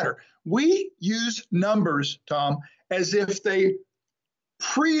don't matter. We use numbers, Tom, as if they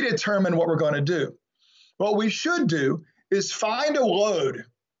predetermine what we're going to do. What we should do is find a load.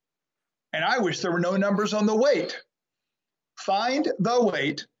 And I wish there were no numbers on the weight. Find the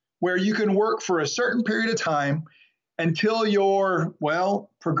weight where you can work for a certain period of time until you're,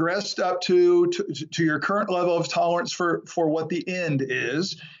 progressed up to your current level of tolerance for what the end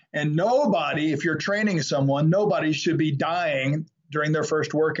is. And nobody, if you're training someone, nobody should be dying during their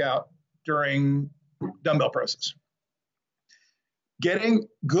first workout during dumbbell presses. Getting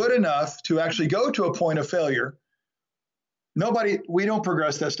good enough to actually go to a point of failure. We don't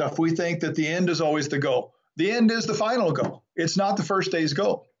progress that stuff. We think that the end is always the goal. The end is the final goal. It's not the first day's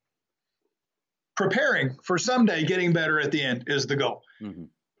goal. Preparing for someday getting better at the end is the goal. Mm-hmm.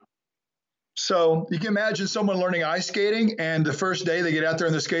 So you can imagine someone learning ice skating, and the first day they get out there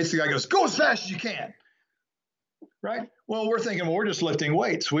on the skates, the guy goes, go as fast as you can. Right? Well, we're thinking, we're just lifting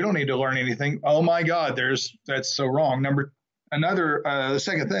weights. We don't need to learn anything. Oh my God, that's so wrong. The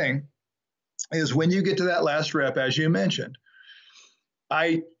second thing is when you get to that last rep, as you mentioned,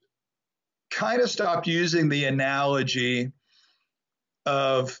 I kind of stopped using the analogy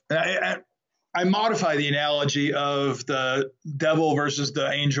of, I modify the analogy of the devil versus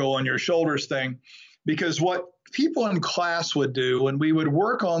the angel on your shoulders thing, because what people in class would do when we would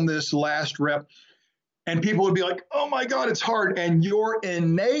work on this last rep, and people would be like, oh my God, it's hard. And your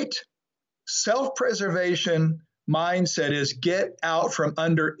innate self-preservation mindset is get out from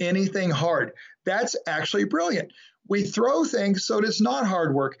under anything hard. That's actually brilliant. We throw things so that it's not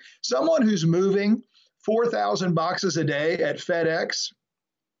hard work. Someone who's moving 4,000 boxes a day at FedEx,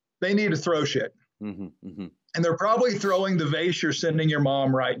 they need to throw shit. Mm-hmm, mm-hmm. And they're probably throwing the vase you're sending your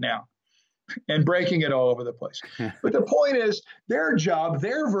mom right now and breaking it all over the place. But the point is, their job,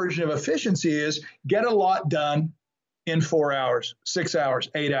 their version of efficiency is get a lot done in 4 hours, 6 hours,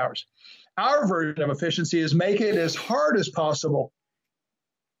 8 hours. Our version of efficiency is make it as hard as possible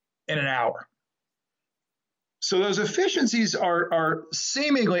in an hour. So those efficiencies are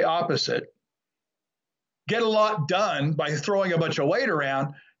seemingly opposite. Get a lot done by throwing a bunch of weight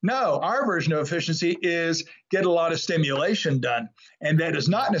around. No, our version of efficiency is get a lot of stimulation done. And that does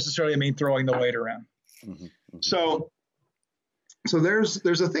not necessarily mean throwing the weight around. Mm-hmm, mm-hmm. So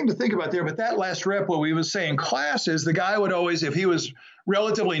there's a thing to think about there. But that last rep, what we would say in class is the guy would always, if he was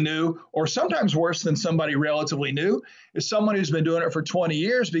relatively new, or sometimes worse than somebody relatively new, is someone who's been doing it for 20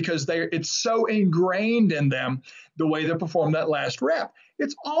 years because it's so ingrained in them the way they perform that last rep.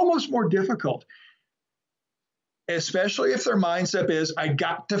 It's almost more difficult, especially if their mindset is, I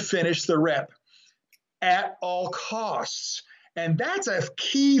got to finish the rep at all costs. And that's a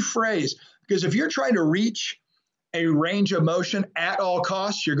key phrase, because if you're trying to reach a range of motion at all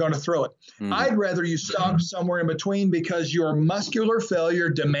costs, you're going to throw it. Mm-hmm. I'd rather you stop somewhere in between because your muscular failure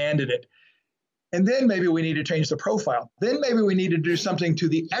demanded it. And then maybe we need to change the profile. Then maybe we need to do something to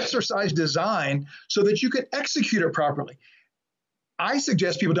the exercise design so that you can execute it properly. I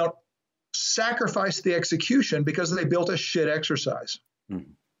suggest people don't sacrifice the execution because they built a shit exercise.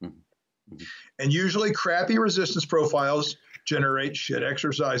 Mm-hmm. Mm-hmm. And usually crappy resistance profiles generate shit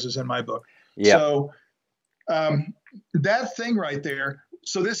exercises in my book. Yep. So that thing right there.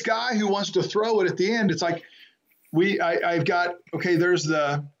 So this guy who wants to throw it at the end, it's like I've got, okay, there's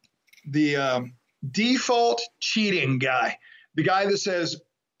the default cheating guy, the guy that says,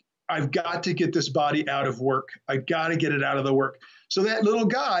 I've got to get this body out of work. I got to get it out of the work. So that little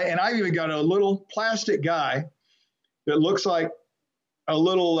guy, and I've even got a little plastic guy that looks like a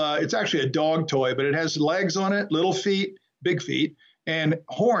little, it's actually a dog toy, but it has legs on it, little feet, big feet, and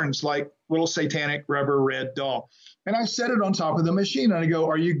horns like little satanic rubber red doll. And I set it on top of the machine and I go,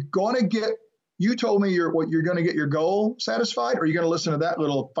 are you going to get, you told me you're going to get your goal satisfied, or are you going to listen to that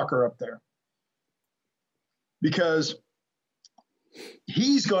little fucker up there? Because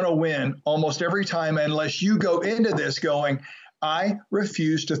he's going to win almost every time unless you go into this going, I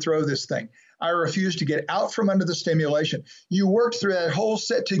refuse to throw this thing. I refuse to get out from under the stimulation. You worked through that whole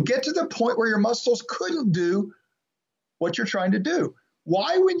set to get to the point where your muscles couldn't do what you're trying to do.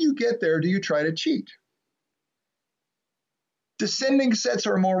 Why, when you get there, do you try to cheat? Descending sets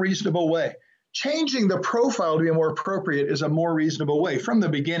are a more reasonable way. Changing the profile to be more appropriate is a more reasonable way. From the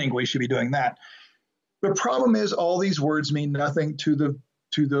beginning, we should be doing that. The problem is all these words mean nothing to the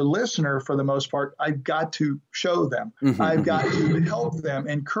listener for the most part. I've got to show them. Mm-hmm. I've got to help them,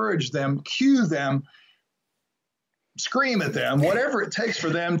 encourage them, cue them, scream at them, whatever it takes for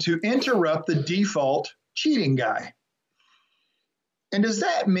them to interrupt the default cheating guy. And does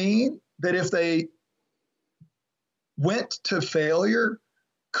that mean that if they went to failure,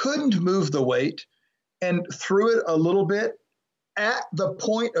 couldn't move the weight, and threw it a little bit at the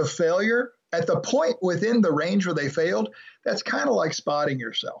point of failure, at the point within the range where they failed, that's kind of like spotting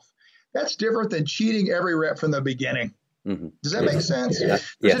yourself. That's different than cheating every rep from the beginning. Mm-hmm. Does that make sense? Yeah.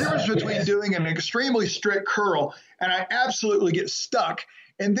 There's a difference between doing an extremely strict curl and I absolutely get stuck.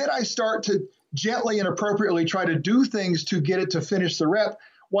 And then I start to gently and appropriately try to do things to get it to finish the rep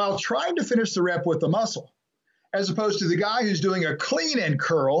while trying to finish the rep with the muscle, as opposed to the guy who's doing a clean and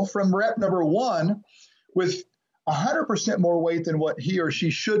curl from rep number 1 with 100% more weight than what he or she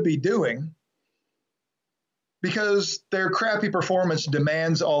should be doing, because their crappy performance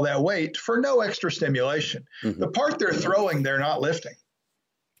demands all that weight for no extra stimulation. Mm-hmm. The part they're throwing, they're not lifting.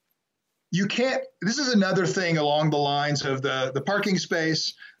 You can't, this is another thing along the lines of the parking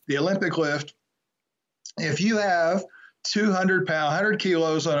space, the Olympic lift. If you have 100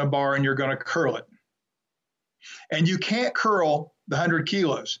 kilos on a bar and you're going to curl it, and you can't curl the 100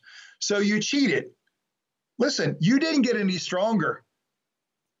 kilos, so you cheated. Listen, you didn't get any stronger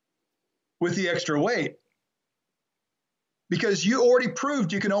with the extra weight, because you already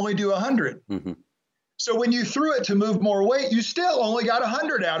proved you can only do 100. Mm-hmm. So when you threw it to move more weight, you still only got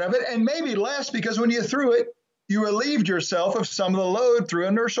 100 out of it, and maybe less, because when you threw it, you relieved yourself of some of the load through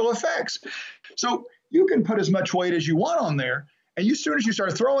inertial effects. So you can put as much weight as you want on there, and as soon as you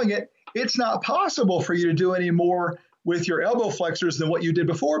start throwing it, it's not possible for you to do any more with your elbow flexors than what you did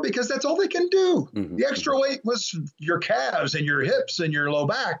before, because that's all they can do. Mm-hmm. The extra weight was your calves and your hips and your low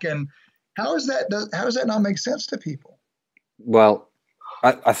back. And how does that not make sense to people? Well,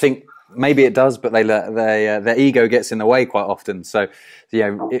 I think maybe it does, but their ego gets in the way quite often. So,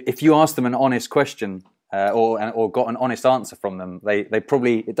 if you ask them an honest question or got an honest answer from them, they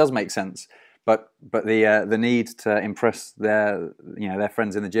probably, it does make sense. But the need to impress their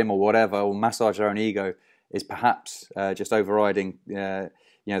friends in the gym or whatever, or massage their own ego, is perhaps just overriding the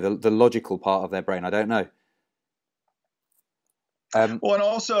logical part of their brain. I don't know. Well, and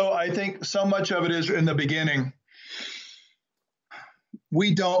also I think so much of it is in the beginning.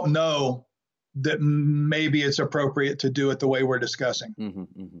 We don't know that maybe it's appropriate to do it the way we're discussing. Mm-hmm,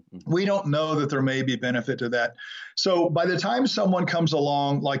 mm-hmm, mm-hmm. We don't know that there may be benefit to that. So by the time someone comes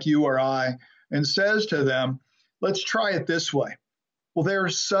along like you or I and says to them, let's try it this way. Well,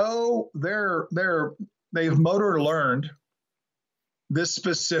 they've motor learned this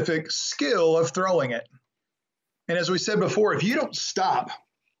specific skill of throwing it. And as we said before, if you don't stop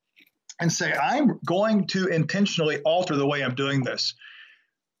and say, I'm going to intentionally alter the way I'm doing this,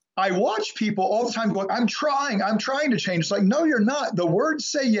 I watch people all the time going, I'm trying to change. It's like, no, you're not. The words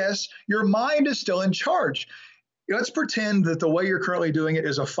say yes. Your mind is still in charge. Let's pretend that the way you're currently doing it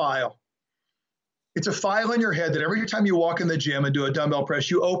is a file. It's a file in your head that every time you walk in the gym and do a dumbbell press,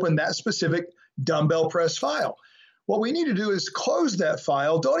 you open that specific dumbbell press file. What we need to do is close that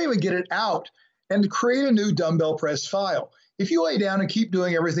file. Don't even get it out, and create a new dumbbell press file. If you lay down and keep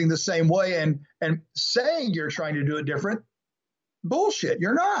doing everything the same way and saying you're trying to do it different, bullshit,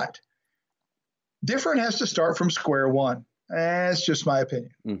 you're not. Different has to start from square one. That's just my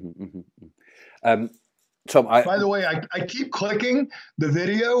opinion. Mm-hmm, mm-hmm. Tom, by the way, I keep clicking the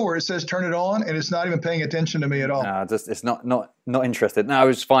video where it says turn it on, and it's not even paying attention to me at all. No, it's not interested. No,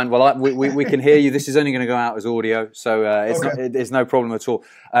 it's fine. Well, we can hear you. This is only going to go out as audio, so it's no problem at all.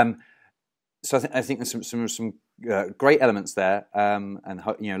 So I think there's some great elements there, and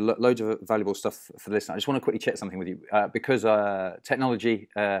loads of valuable stuff for the listener. I just want to quickly check something with you because technology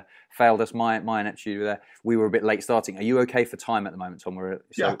failed us. My ineptitude there. We were a bit late starting. Are you okay for time at the moment, Tom?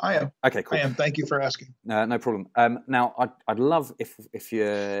 Yeah, I am. Okay, cool. I am. Thank you for asking. No problem. Now, I'd love if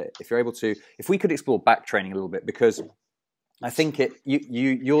you're able to, if we could explore back training a little bit, because I think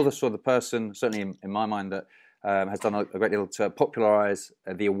you're the sort of person, certainly in my mind, that has done a great deal to popularize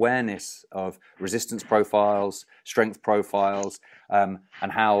the awareness of resistance profiles, strength profiles, and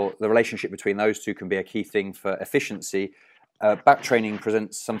how the relationship between those two can be a key thing for efficiency. Back training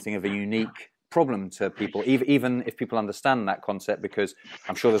presents something of a unique problem to people, even if people understand that concept, because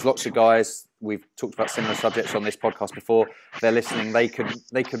I'm sure there's lots of guys, we've talked about similar subjects on this podcast before, they're listening, they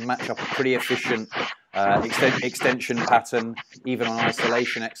could match up a pretty efficient extension pattern, even on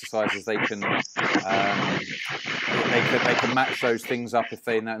isolation exercises. They can match those things up if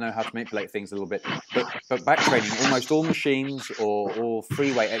they know how to manipulate things a little bit. But back training, almost all machines or all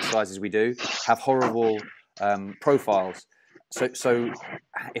free weight exercises we do have horrible profiles. So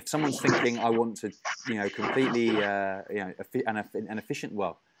if someone's thinking, I want to, completely, an efficient,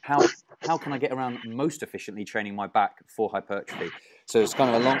 how can I get around most efficiently training my back for hypertrophy? So it's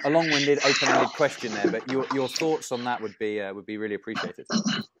kind of a long-winded, open-ended question there, but your thoughts on that would be really appreciated.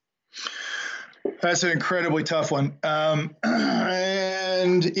 That's an incredibly tough one. And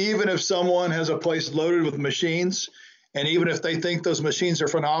even if someone has a place loaded with machines, and even if they think those machines are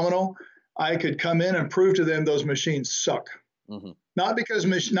phenomenal, I could come in and prove to them those machines suck. Mm-hmm. Not because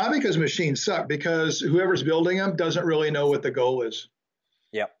machines suck, because whoever's building them doesn't really know what the goal is.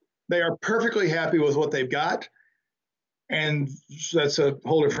 Yep. They are perfectly happy with what they've got, and that's a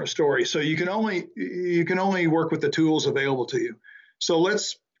whole different story. So you can only work with the tools available to you. So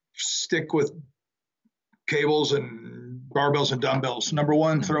let's stick with cables and barbells and dumbbells. Number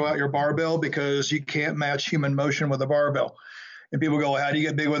one, throw out your barbell, because you can't match human motion with a barbell. And people go, how do you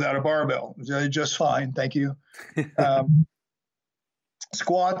get big without a barbell? Just fine, thank you.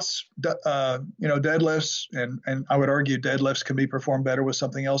 Squats, deadlifts, and I would argue deadlifts can be performed better with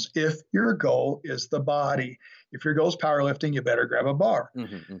something else. If your goal is the body, if your goal is powerlifting, you better grab a bar.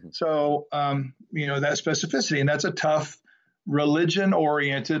 So, that specificity, and that's a tough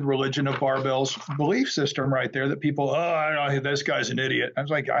religion-oriented, religion of barbells belief system right there, that people, this guy's an idiot. I was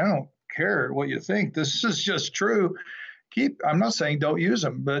like, I don't care what you think. This is just true. I'm not saying don't use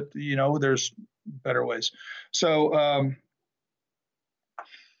them, but, there's better ways. So,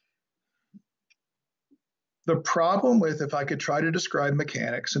 the problem with, if I could try to describe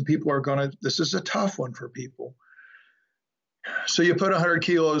mechanics, and people are this is a tough one for people. So you put 100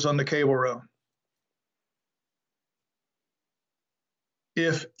 kilos on the cable row.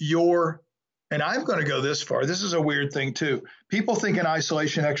 And I'm going to go this far, this is a weird thing too. People think an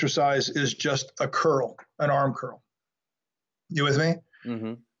isolation exercise is just a curl, an arm curl. You with me?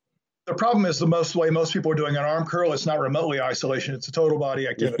 Mm-hmm. The problem is the way most people are doing an arm curl, it's not remotely isolation, it's a total body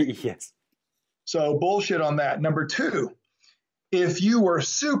activity. Yes. So bullshit on that. Number two, if you were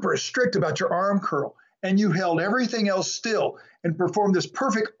super strict about your arm curl and you held everything else still and performed this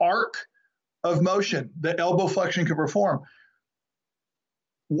perfect arc of motion that elbow flexion could perform,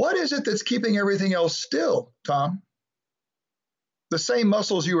 what is it that's keeping everything else still, Tom? The same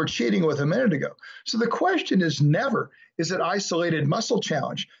muscles you were cheating with a minute ago. So the question is never, is it isolated muscle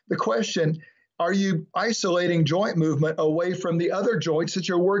challenge? The question, are you isolating joint movement away from the other joints that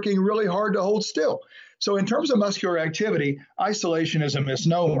you're working really hard to hold still? So in terms of muscular activity, isolation is a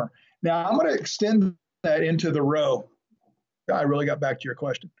misnomer. Now I'm going to extend that into the row. I really got back to your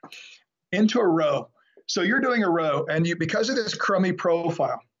question. Into a row. So you're doing a row, and because of this crummy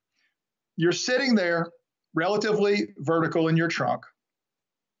profile, you're sitting there relatively vertical in your trunk,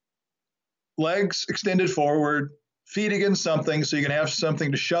 legs extended forward, feet against something so you can have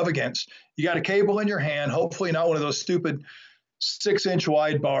something to shove against. You got a cable in your hand, hopefully not one of those stupid 6-inch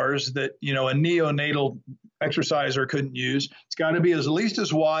wide bars that, a neonatal exerciser couldn't use. It's got to be at least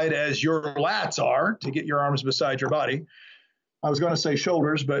as wide as your lats are to get your arms beside your body. I was going to say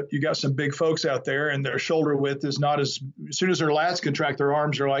shoulders, but you got some big folks out there and their shoulder width is not as soon as their lats contract, their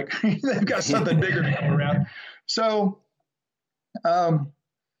arms are like, they've got something bigger to go around. So,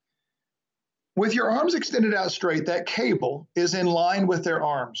 with your arms extended out straight, that cable is in line with their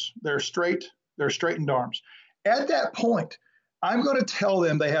arms. They're straightened arms. At that point, I'm going to tell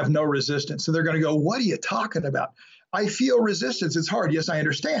them they have no resistance. And they're going to go, what are you talking about? I feel resistance. It's hard. Yes, I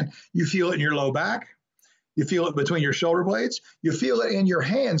understand. You feel it in your low back. You feel it between your shoulder blades. You feel it in your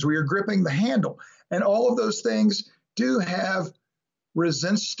hands where you're gripping the handle. And all of those things do have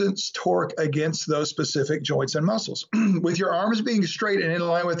resistance torque against those specific joints and muscles. With your arms being straight and in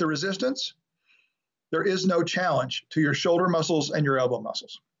line with the resistance, there is no challenge to your shoulder muscles and your elbow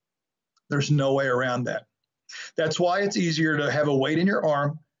muscles. There's no way around that. That's why it's easier to have a weight in your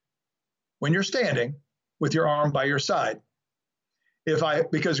arm when you're standing with your arm by your side.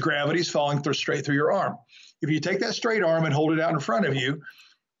 Because gravity's falling straight through your arm. If you take that straight arm and hold it out in front of you,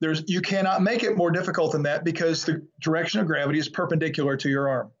 you cannot make it more difficult than that because the direction of gravity is perpendicular to your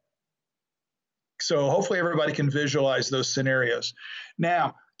arm. So hopefully everybody can visualize those scenarios.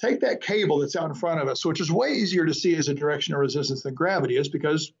 Now, take that cable that's out in front of us, which is way easier to see as a direction of resistance than gravity is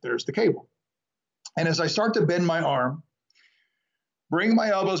because there's the cable. And as I start to bend my arm, bring my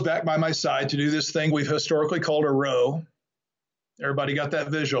elbows back by my side to do this thing we've historically called a row. Everybody got that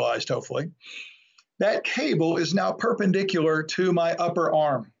visualized, hopefully. That cable is now perpendicular to my upper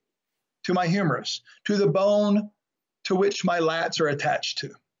arm, to my humerus, to the bone to which my lats are attached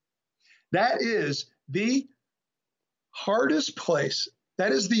to. That is the hardest place.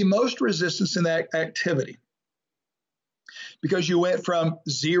 That is the most resistance in that activity. Because you went from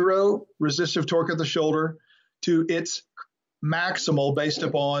zero resistive torque at the shoulder to its maximal based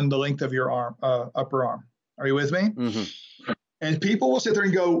upon the length of your arm, upper arm. Are you with me? Mm-hmm. And people will sit there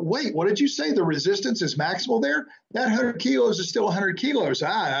and go, wait, what did you say? The resistance is maximal there? That 100 kilos is still 100 kilos.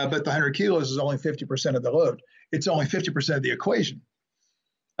 But the 100 kilos is only 50% of the load. It's only 50% of the equation.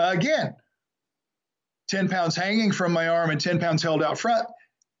 Again, 10 pounds hanging from my arm and 10 pounds held out front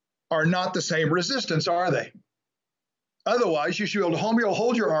are not the same resistance, are they? Otherwise, you should be able to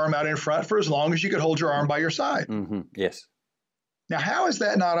hold your arm out in front for as long as you could hold your arm by your side. Mm-hmm. Yes. Now, how is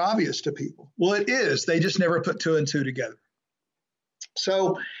that not obvious to people? Well, it is. They just never put 2 and 2 together.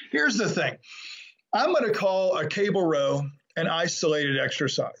 So here's the thing. I'm going to call a cable row an isolated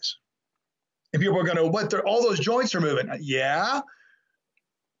exercise. And people are going to, all those joints are moving. Yeah.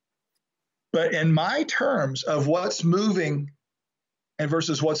 But in my terms of what's moving and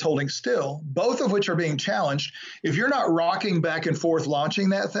versus what's holding still, both of which are being challenged, if you're not rocking back and forth launching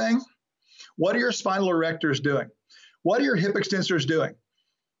that thing, what are your spinal erectors doing? What are your hip extensors doing?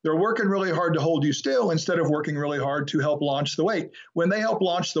 They're working really hard to hold you still instead of working really hard to help launch the weight. When they help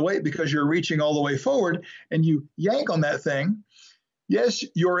launch the weight because you're reaching all the way forward and you yank on that thing, yes,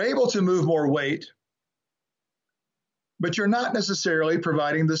 you're able to move more weight, but you're not necessarily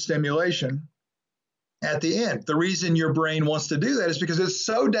providing the stimulation at the end. The reason your brain wants to do that is because it's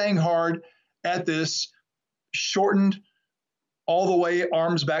so dang hard at this shortened all the way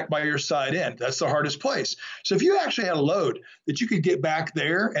arms back by your side end. That's the hardest place. So if you actually had a load that you could get back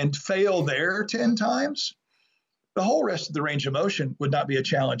there and fail there 10 times, the whole rest of the range of motion would not be a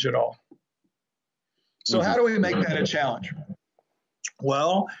challenge at all. So how do we make that a challenge?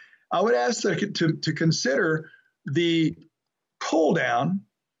 Well, I would ask to consider the pull down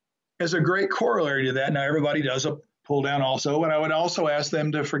as a great corollary to that. Now, everybody does a pull down also, but I would also ask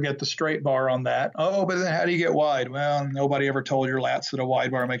them to forget the straight bar on that. Oh, but then how do you get wide? Well, nobody ever told your lats that a wide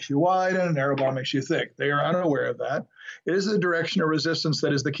bar makes you wide and a narrow bar makes you thick. They are unaware of that. It is the direction of resistance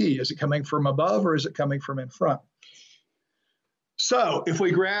that is the key. Is it coming from above or is it coming from in front? So if we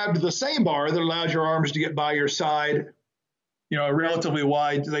grabbed the same bar that allows your arms to get by your side, relatively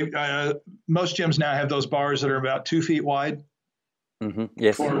wide, most gyms now have those bars that are about 2 feet wide.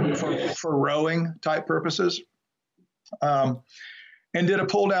 Yes. For rowing type purposes. And did a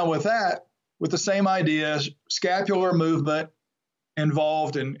pull down with that, with the same ideas, scapular movement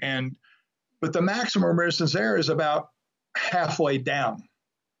involved, but the maximum resistance there is about halfway down.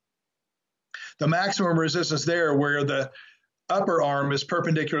 The maximum resistance there, where the upper arm is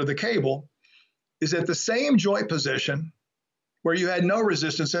perpendicular to the cable, is at the same joint position where you had no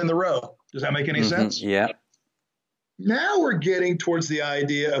resistance in the row. Does that make any sense? Yeah. Now we're getting towards the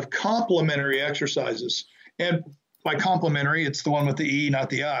idea of complementary exercises. And by complementary, it's the one with the E,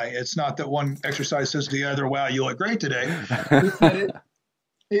 not the I. It's not that one exercise says to the other, wow, you look great today. It's that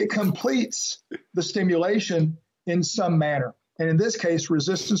it completes the stimulation in some manner. And in this case,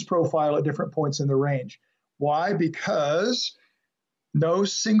 resistance profile at different points in the range. Why? Because no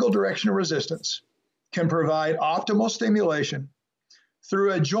single direction of resistance can provide optimal stimulation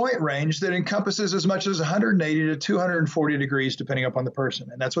through a joint range that encompasses as much as 180 to 240 degrees, depending upon the person.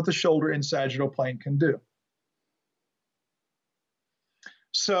 And that's what the shoulder and sagittal plane can do.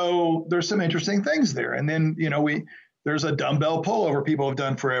 So there's some interesting things there. And then, there's a dumbbell pullover people have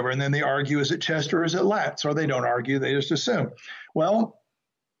done forever. And then they argue, is it chest or is it lats? Or they don't argue, they just assume. Well,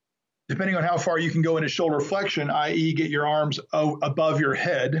 depending on how far you can go into shoulder flexion, i.e. get your arms above your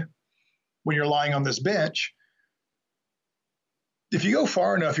head when you're lying on this bench, if you go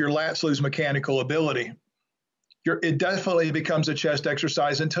far enough, your lats lose mechanical ability. It definitely becomes a chest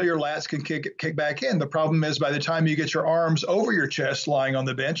exercise until your lats can kick back in. The problem is by the time you get your arms over your chest lying on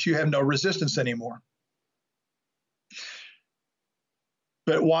the bench, you have no resistance anymore.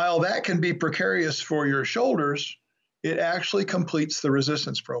 But while that can be precarious for your shoulders, it actually completes the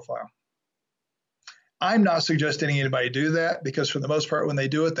resistance profile. I'm not suggesting anybody do that because for the most part, when they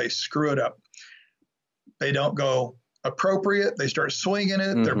do it, they screw it up. They don't go appropriate. They start swinging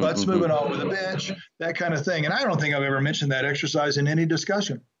it. Their butt's moving all over the bench, that kind of thing. And I don't think I've ever mentioned that exercise in any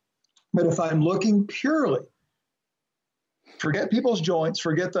discussion. But if I'm looking purely, forget people's joints,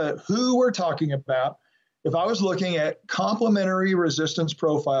 forget who we're talking about. If I was looking at complementary resistance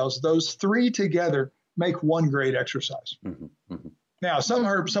profiles, those three together make one great exercise. Now,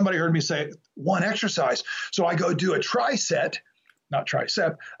 somebody heard me say one exercise. So I go do a tricep. Not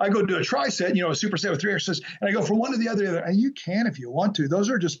tricep. I go do a tricep, a superset with 3 exercises, and I go from one to the other. And you can if you want to. Those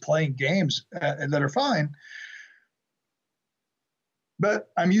are just playing games that are fine. But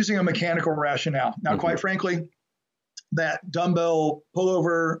I'm using a mechanical rationale. Now, quite frankly, that dumbbell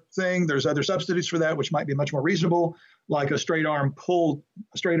pullover thing, there's other substitutes for that, which might be much more reasonable, like a straight arm pull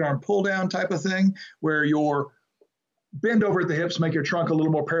down type of thing, where you're bend over at the hips, make your trunk a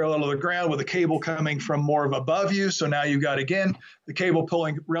little more parallel to the ground with a cable coming from more of above you. So now you've got, again, the cable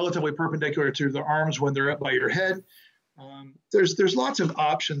pulling relatively perpendicular to the arms when they're up by your head. There's lots of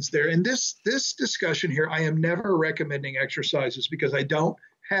options there. In this discussion here, I am never recommending exercises because I don't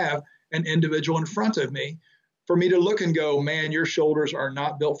have an individual in front of me for me to look and go, man, your shoulders are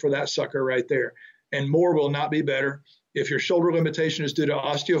not built for that sucker right there. And more will not be better. If your shoulder limitation is due to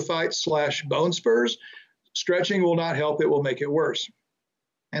osteophytes / bone spurs, stretching will not help. It will make it worse.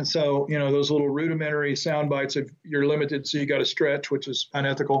 And so, those little rudimentary sound bites of you're limited, so you got to stretch, which is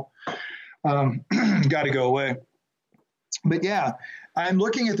unethical, got to go away. But yeah, I'm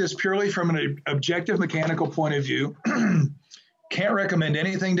looking at this purely from an objective mechanical point of view. Can't recommend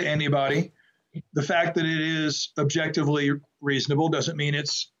anything to anybody. The fact that it is objectively reasonable doesn't mean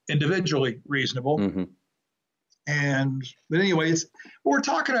it's individually reasonable. Mm-hmm. But anyway, what we're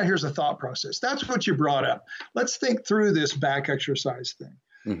talking about here is a thought process. That's what you brought up. Let's think through this back exercise thing.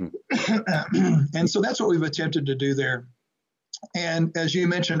 Mm-hmm. And so that's what we've attempted to do there. And as you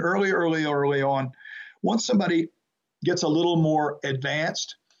mentioned early on, once somebody gets a little more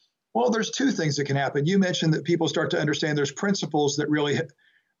advanced, well, there's two things that can happen. You mentioned that people start to understand there's principles that really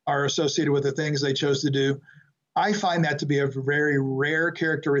are associated with the things they chose to do. I find that to be a very rare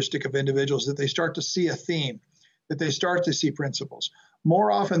characteristic of individuals, that they start to see a theme, that they start to see principles.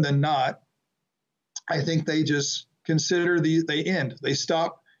 More often than not, I think they just consider they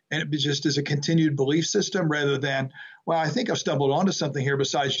stop, and it just is a continued belief system rather than, well, I think I've stumbled onto something here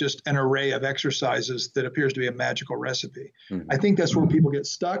besides just an array of exercises that appears to be a magical recipe. Mm-hmm. I think that's where people get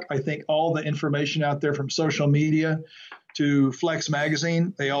stuck. I think all the information out there from social media to Flex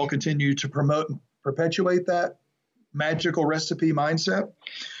Magazine, they all continue to promote and perpetuate that magical recipe mindset,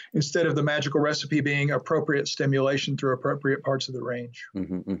 instead of the magical recipe being appropriate stimulation through appropriate parts of the range.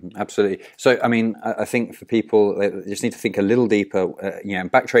 Mm-hmm, mm-hmm, absolutely. So, I mean, I think for people, they just need to think a little deeper.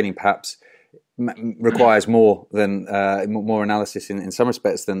 Back training perhaps requires more than more analysis in some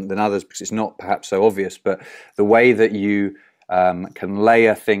respects than others, because it's not perhaps so obvious. But the way that you can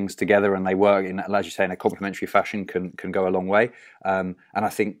layer things together and they work in, as you say, in a complementary fashion can go a long way. And I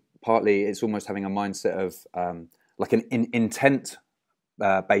think partly it's almost having a mindset of like an intent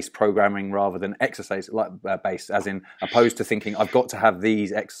based programming rather than exercise based, as in opposed to thinking I've got to have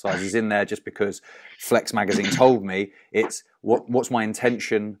these exercises in there just because Flex Magazine told me. It's what's my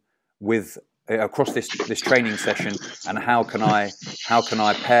intention with across this training session, and how can I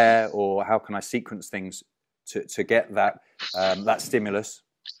pair or how can I sequence things to get that stimulus.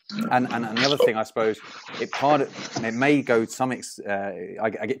 And the other thing, I suppose, it may go to some I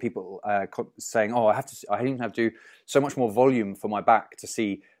get people saying, "Oh, I even have to do so much more volume for my back to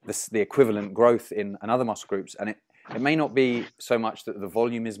see the equivalent growth in other muscle groups." And it may not be so much that the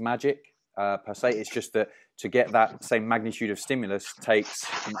volume is magic per se. It's just that to get that same magnitude of stimulus takes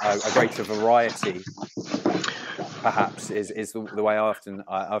a greater variety. Perhaps is the way I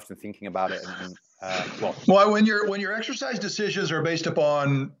often thinking about it. Well, when your exercise decisions are based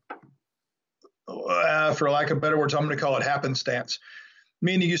upon, for lack of better words, I'm going to call it happenstance,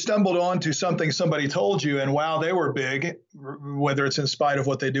 meaning you stumbled onto something somebody told you, and wow, they were big, whether it's in spite of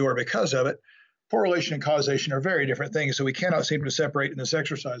what they do or because of it. Correlation and causation are very different things, so we cannot seem to separate in this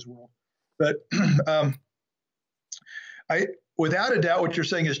exercise world. But without a doubt, what you're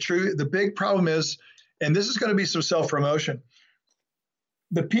saying is true. The big problem is, and this is going to be some self-promotion,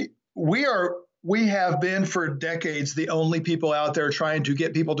 we have been for decades the only people out there trying to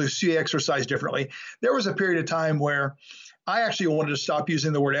get people to see exercise differently. There was a period of time where I actually wanted to stop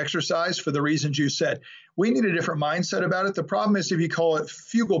using the word exercise for the reasons you said. We need a different mindset about it. The problem is if you call it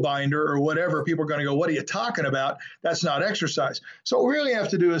Fugelbinder or whatever, people are going to go, what are you talking about? That's not exercise. So what we really have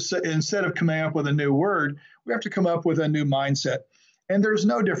to do is, instead of coming up with a new word, we have to come up with a new mindset. And there's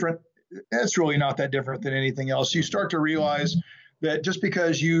no different. It's really not that different than anything else. You start to realize that just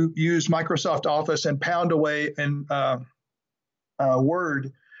because you use Microsoft Office and pound away in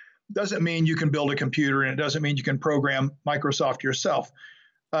Word doesn't mean you can build a computer, and it doesn't mean you can program Microsoft yourself.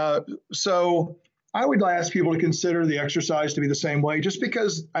 So I would ask people to consider the exercise to be the same way. Just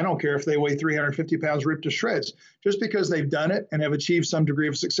because, I don't care if they weigh 350 pounds ripped to shreds, just because they've done it and have achieved some degree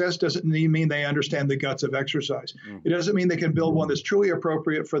of success doesn't mean they understand the guts of exercise. It doesn't mean they can build one that's truly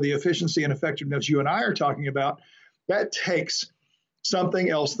appropriate for the efficiency and effectiveness you and I are talking about. That takes something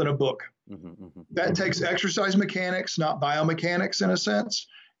else than a book. That takes exercise mechanics, not biomechanics in a sense.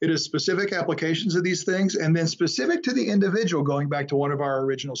 It is specific applications of these things, and then specific to the individual, going back to one of our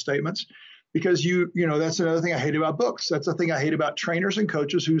original statements, because you know, that's another thing I hate about books. That's the thing I hate about trainers and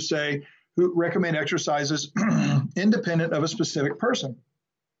coaches who recommend exercises independent of a specific person,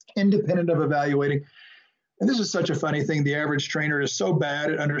 independent of evaluating. And this is such a funny thing. The average trainer is so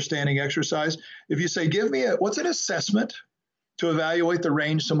bad at understanding exercise. If you say, give me what's an assessment to evaluate the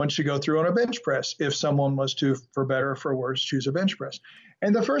range someone should go through on a bench press, if someone was to, for better or for worse, choose a bench press.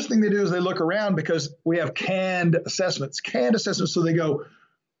 And the first thing they do is they look around, because we have canned assessments. So they go,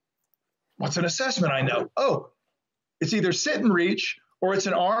 what's an assessment? I know. Oh, it's either sit and reach or it's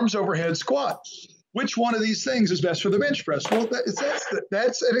an arms overhead squat. which one of these things is best for the bench press? Well,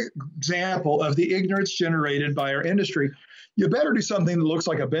 that's an example of the ignorance generated by our industry. You better do something that looks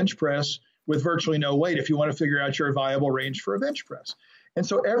like a bench press with virtually no weight if you want to figure out your viable range for a bench press. And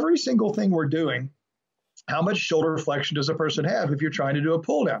so every single thing we're doing, how much shoulder flexion does a person have if you're trying to do a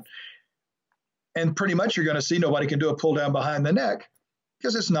pull down? And pretty much you're going to see nobody can do a pull down behind the neck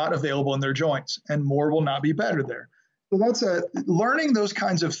because it's not available in their joints, and more will not be better there. So that's learning those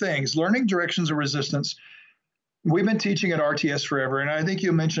kinds of things, learning directions of resistance. We've been teaching at RTS forever, and I think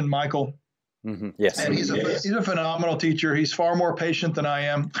you mentioned Michael. Mm-hmm. Yes. And he's a phenomenal teacher. He's far more patient than I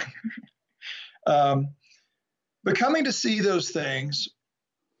am. But coming to see those things,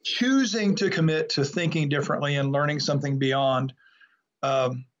 choosing to commit to thinking differently and learning something beyond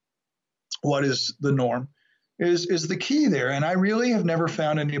what is the norm is the key there. And I really have never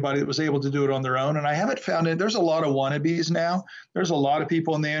found anybody that was able to do it on their own. And I haven't found it. There's a lot of wannabes now. There's a lot of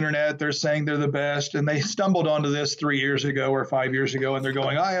people on the internet. They're saying they're the best. And they stumbled onto this 3 years ago or 5 years ago. And they're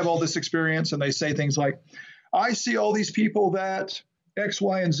going, I have all this experience. And they say things like, I see all these people that X,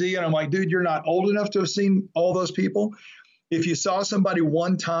 Y, and Z. And I'm like, dude, you're not old enough to have seen all those people. If you saw somebody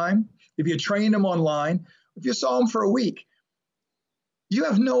one time, if you trained them online, if you saw them for a week, you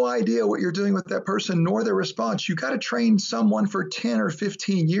have no idea what you're doing with that person nor their response. You got to train someone for 10 or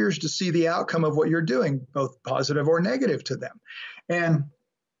 15 years to see the outcome of what you're doing, both positive or negative to them. And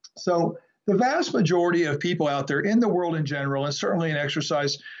so the vast majority of people out there in the world in general, and certainly in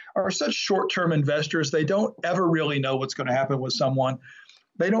exercise, are such short-term investors. They don't ever really know what's going to happen with someone.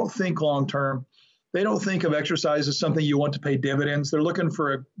 They don't think long-term. They don't think of exercise as something you want to pay dividends. They're looking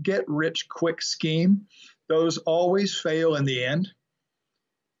for a get-rich-quick scheme. Those always fail in the end,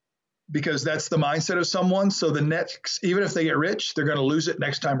 because that's the mindset of someone. So the next, even if they get rich, they're going to lose it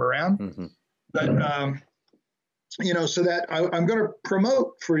next time around. Mm-hmm. But, so that I'm going to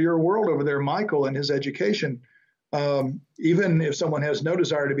promote for your world over there, Michael, and his education. Even if someone has no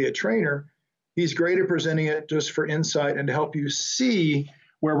desire to be a trainer, he's great at presenting it just for insight and to help you see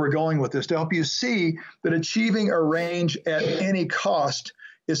where we're going with this, to help you see that achieving a range at any cost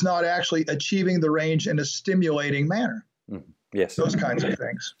is not actually achieving the range in a stimulating manner. Mm-hmm. Yes. Those kinds of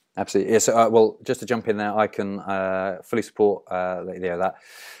things. Absolutely. Yes. Well, just to jump in there, I can fully support that.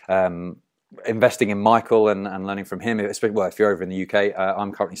 Investing in Michael and learning from him. Well, if you're over in the UK,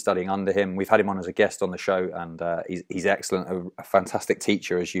 I'm currently studying under him. We've had him on as a guest on the show, and he's excellent, a fantastic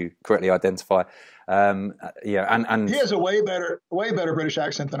teacher, as you correctly identify. And he has a way better British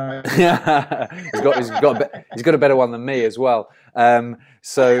accent than I do. Yeah, he's got a better one than me as well.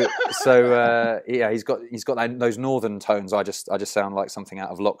 He's got those northern tones. I just sound like something out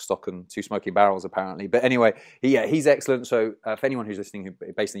of Lock, Stock and Two Smoking Barrels, apparently. But anyway, he's excellent. So for anyone who's listening who's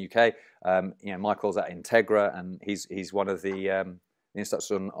based in the UK, Michael's at Integra, and he's one of the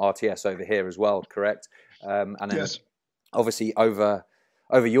instructors on RTS over here as well. Correct? And then yes. Obviously over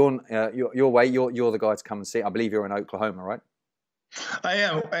your way, you're the guy to come and see. I believe you're in Oklahoma, right? I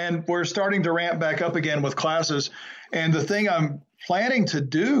am, and we're starting to ramp back up again with classes. And the thing I'm planning to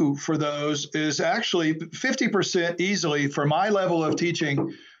do for those is actually 50% easily for my level of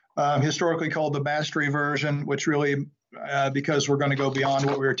teaching, historically called the mastery version, which really, because we're going to go beyond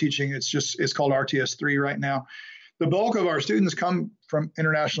what we were teaching, it's called RTS 3 right now. The bulk of our students come from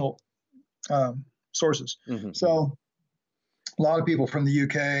international sources. Mm-hmm. So a lot of people from the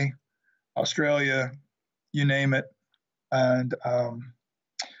UK, Australia, you name it, and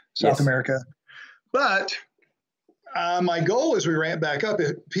South America. But my goal as we ramp back up,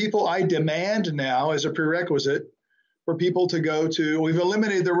 I demand now as a prerequisite for people to go to, we've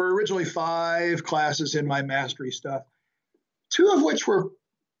eliminated, there were originally 5 classes in my mastery stuff, 2 of which were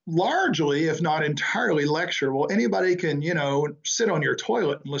largely, if not entirely, lecture. Well, anybody can, sit on your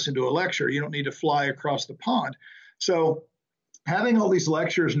toilet and listen to a lecture. You don't need to fly across the pond. So having all these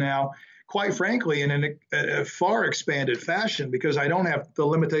lectures now, quite frankly, in a far expanded fashion, because I don't have the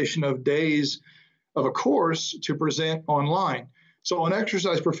limitation of days of a course to present online. So on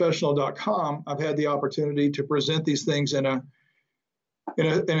exerciseprofessional.com, I've had the opportunity to present these things in a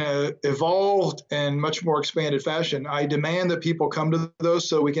evolved and much more expanded fashion. I demand that people come to those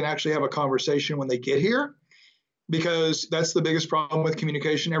so we can actually have a conversation when they get here, because that's the biggest problem with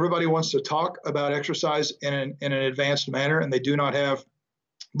communication. Everybody wants to talk about exercise in an advanced manner, and they do not have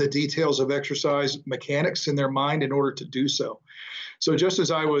the details of exercise mechanics in their mind in order to do so. So just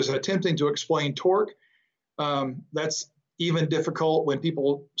as I was attempting to explain torque, that's even difficult when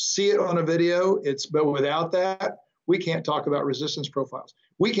people see it on a video. But without that, we can't talk about resistance profiles.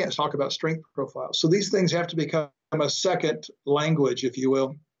 We can't talk about strength profiles. So these things have to become a second language, if you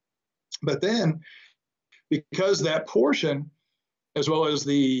will. But then, because that portion, as well as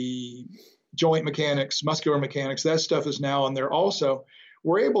the joint mechanics, muscular mechanics, that stuff is now on there also.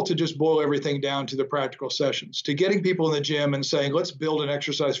 We're able to just boil everything down to the practical sessions, to getting people in the gym and saying, let's build an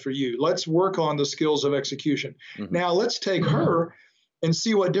exercise for you. Let's work on the skills of execution. Now let's take her and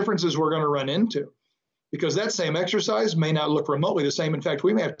see what differences we're going to run into, because that same exercise may not look remotely the same. In fact,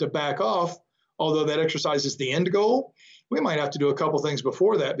 we may have to back off, although that exercise is the end goal. We might have to do a couple things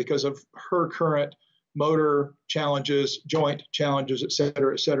before that because of her current motor challenges, joint challenges, et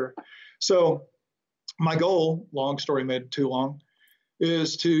cetera, et cetera. So my goal, long story made it too long,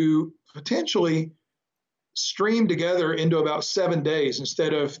 is to potentially stream together into about 7 days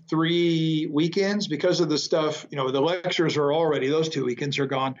instead of 3 weekends, because of the stuff, the lectures are already, those 2 weekends are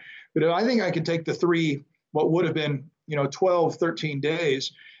gone. But I think I could take the 3, what would have been, 12, 13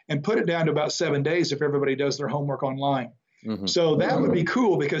 days and put it down to about 7 days if everybody does their homework online. So that would be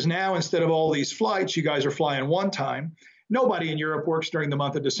cool, because now instead of all these flights, you guys are flying one time. Nobody in Europe works during the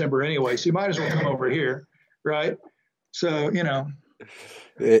month of December anyway, so you might as well come over here, right? So,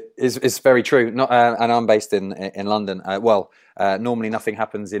 It's very true. And I'm based in London. Normally nothing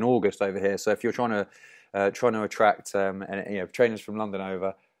happens in August over here. So if you're trying to attract trainers from London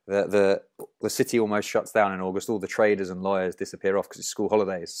over, the city almost shuts down in August. All the traders and lawyers disappear off because it's school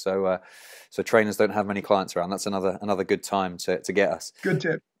holidays. So trainers don't have many clients around. That's another good time to get us. Good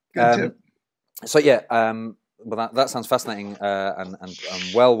tip. Good tip. So well, that sounds fascinating and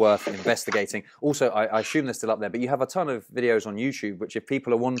well worth investigating. Also, I assume they're still up there, but you have a ton of videos on YouTube, which if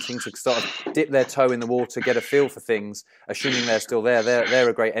people are wanting to start dip their toe in the water, get a feel for things, assuming they're still there, they're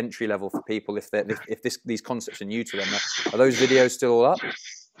a great entry level for people if these concepts are new to them. Are those videos still all up?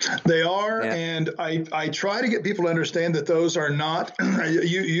 They are, yeah. And I try to get people to understand that those are not,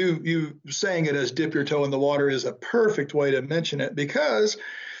 you saying it as dip your toe in the water is a perfect way to mention it, because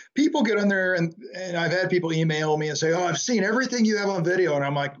people get on there and I've had people email me and say, oh, I've seen everything you have on video. And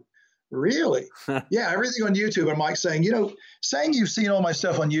I'm like, really? Yeah, everything on YouTube. I'm like saying, saying you've seen all my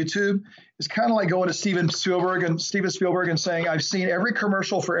stuff on YouTube is kind of like going to Steven Spielberg and saying, I've seen every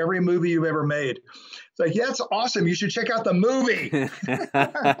commercial for every movie you've ever made. It's like, yeah, it's awesome. You should check out the movie.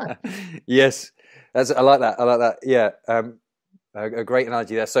 Yes, I like that. Yeah, a great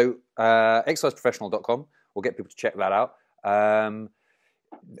analogy there. So exerciseprofessional.com, we'll get people to check that out.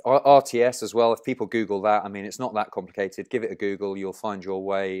 RTS as well. If people Google that, I mean, it's not that complicated. Give it a Google. You'll find your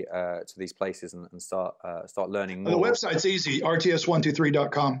way to these places and start learning more. The website's easy,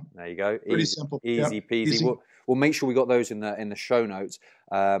 rts123.com. There you go. Pretty simple. Easy peasy. Easy. We'll make sure we got those in the show notes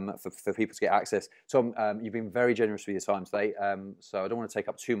for people to get access. Tom, you've been very generous with your time today, so I don't want to take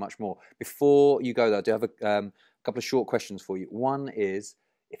up too much more. Before you go, though, I do have a couple of short questions for you. One is,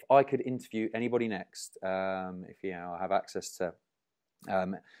 if I could interview anybody next, if I have access to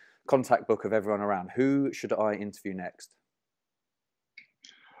contact book of everyone around, who should I interview next?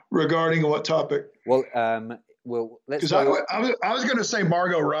 Regarding what topic? Well, let's. Because I was going to say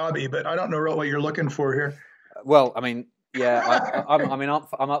Margot Robbie, but I don't know what you're looking for here. Well, I mean, yeah,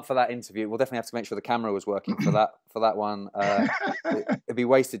 I'm up for that interview. We'll definitely have to make sure the camera was working for that one. It'd be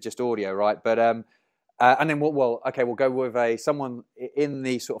wasted just audio, right? But and then we'll go with someone in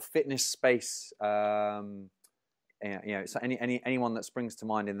the sort of fitness space. So anyone that springs to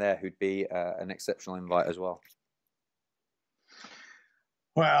mind in there who'd be an exceptional invite as well.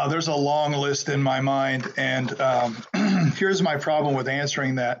 Wow, there's a long list in my mind, and here's my problem with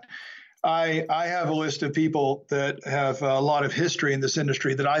answering that. I have a list of people that have a lot of history in this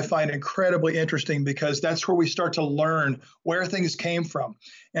industry that I find incredibly interesting, because that's where we start to learn where things came from.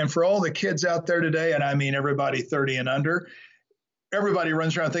 And for all the kids out there today, and I mean everybody 30 and under, everybody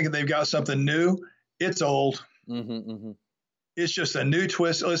runs around thinking they've got something new. It's old. It's just a new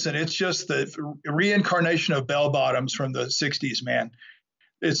twist. Listen, it's just the reincarnation of bell bottoms from the 60s, man.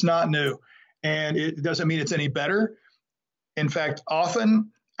 It's not new. And it doesn't mean it's any better. In fact,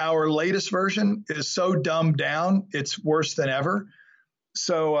 often our latest version is so dumbed down, it's worse than ever.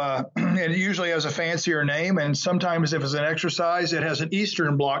 So it usually has a fancier name. And sometimes if it's an exercise, it has an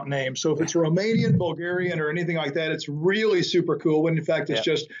Eastern Bloc name. So if it's Romanian, Bulgarian, or anything like that, it's really super cool. When in fact, it's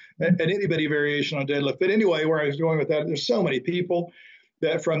just an itty-bitty variation on deadlift. But anyway, where I was going with that, there's so many people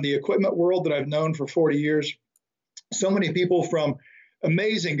that from the equipment world that I've known for 40 years, so many people from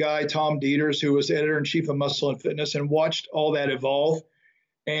amazing guy, Tom Dieters, who was editor-in-chief of Muscle and Fitness and watched all that evolve.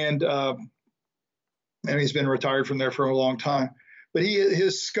 And he's been retired from there for a long time. But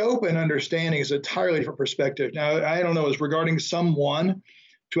his scope and understanding is a entirely different perspective. Now, I don't know, as regarding someone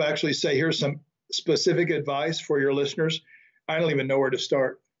to actually say, here's some specific advice for your listeners, I don't even know where to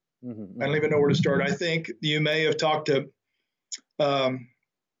start. I don't even know where to start. I think you may have talked to, on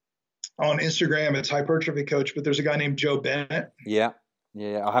Instagram, it's Hypertrophy Coach, but there's a guy named Joe Bennett. Yeah.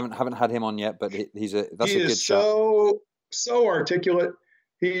 Yeah, I haven't had him on yet, but that's a good shout. So articulate.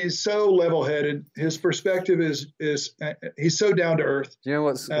 He's so level-headed. His perspective is he's so down to earth. Do you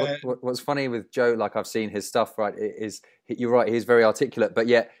know what's funny with Joe? Like, I've seen his stuff. Right, you're right. He's very articulate, but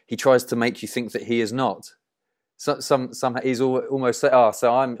yet he tries to make you think that he is not. Somehow he's almost say, "Oh,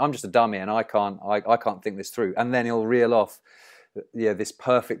 so I'm just a dummy, and I can't think this through." And then he'll reel off, this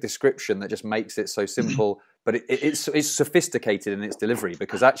perfect description that just makes it so simple. But it's sophisticated in its delivery,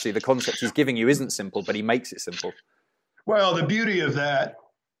 because actually the concept he's giving you isn't simple, but he makes it simple. Well, the beauty of that,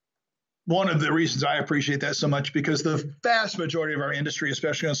 one of the reasons I appreciate that so much, because the vast majority of our industry,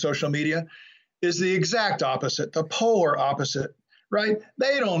 especially on social media, is the exact opposite, the polar opposite, right?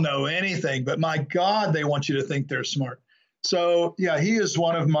 They don't know anything, but my God, they want you to think they're smart. So yeah, he is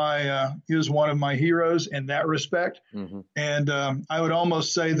one of my heroes in that respect. Mm-hmm. And I would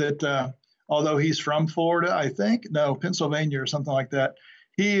almost say that although he's from Florida, Pennsylvania or something like that,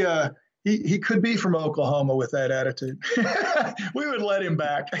 he could be from Oklahoma with that attitude. We would let him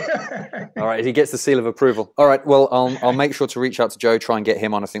back. All right, he gets the seal of approval. All right, well, I'll make sure to reach out to Joe, try and get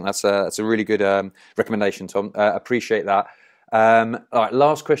him on. I think that's a really good recommendation, Tom. Appreciate that. All right,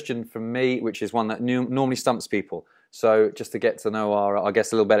 last question from me, which is one that normally stumps people. So just to get to know our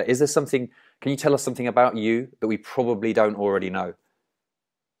guests a little better, can you tell us something about you that we probably don't already know?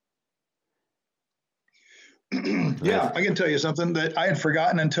 Yeah, I can tell you something that I had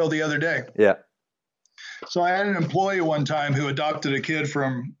forgotten until the other day. Yeah. So I had an employee one time who adopted a kid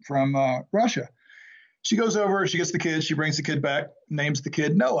from Russia. She goes over, she gets the kid, she brings the kid back, names the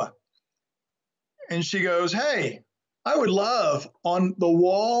kid Noah. And she goes, "Hey, I would love on the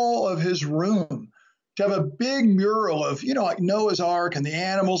wall of his room to have a big mural of, like Noah's Ark and the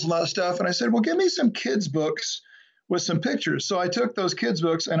animals and all that stuff." And I said, "Well, give me some kids' books with some pictures." So I took those kids'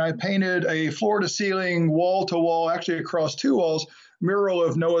 books and I painted a floor-to-ceiling, wall-to-wall, actually across two walls, mural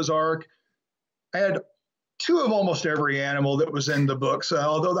of Noah's Ark. I had two of almost every animal that was in the books,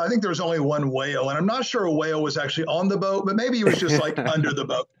 although I think there was only one whale. And I'm not sure a whale was actually on the boat, but maybe he was just like under the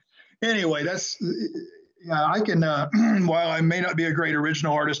boat. Anyway, I can, while I may not be a great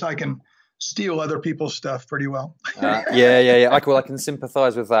original artist, I can steal other people's stuff pretty well. Yeah. I can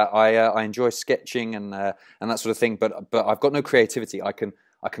sympathise with that. I enjoy sketching and that sort of thing, but I've got no creativity. I can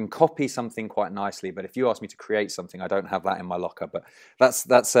copy something quite nicely, but if you ask me to create something, I don't have that in my locker. But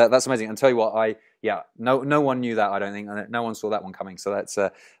that's amazing. And tell you what, no one knew that. I don't think no one saw that one coming. So that's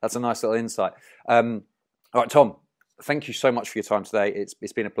a nice little insight. All right, Tom. Thank you so much for your time today.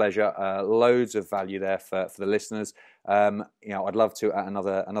 It's been a pleasure. Loads of value there for the listeners. I'd love to at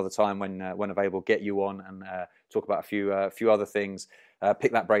another time when available get you on and talk about a few other things.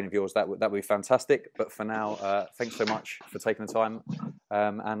 Pick that brain of yours. That would be fantastic. But for now, thanks so much for taking the time,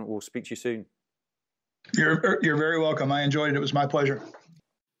 and we'll speak to you soon. You're very welcome. I enjoyed it. It was my pleasure.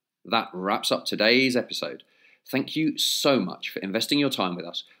 That wraps up today's episode. Thank you so much for investing your time with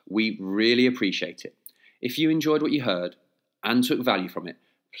us. We really appreciate it. If you enjoyed what you heard and took value from it,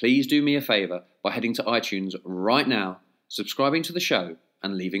 please do me a favour by heading to iTunes right now, subscribing to the show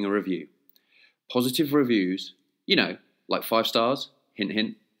and leaving a review. Positive reviews, like 5 stars, hint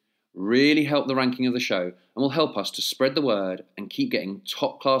hint, really help the ranking of the show and will help us to spread the word and keep getting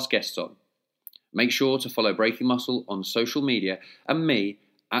top class guests on. Make sure to follow Breaking Muscle on social media and me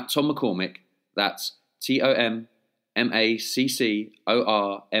at Tom McCormick, that's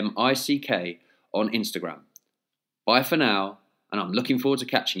TOMMACCORMICK on Instagram. Bye for now, and I'm looking forward to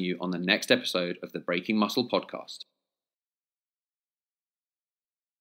catching you on the next episode of the Breaking Muscle podcast.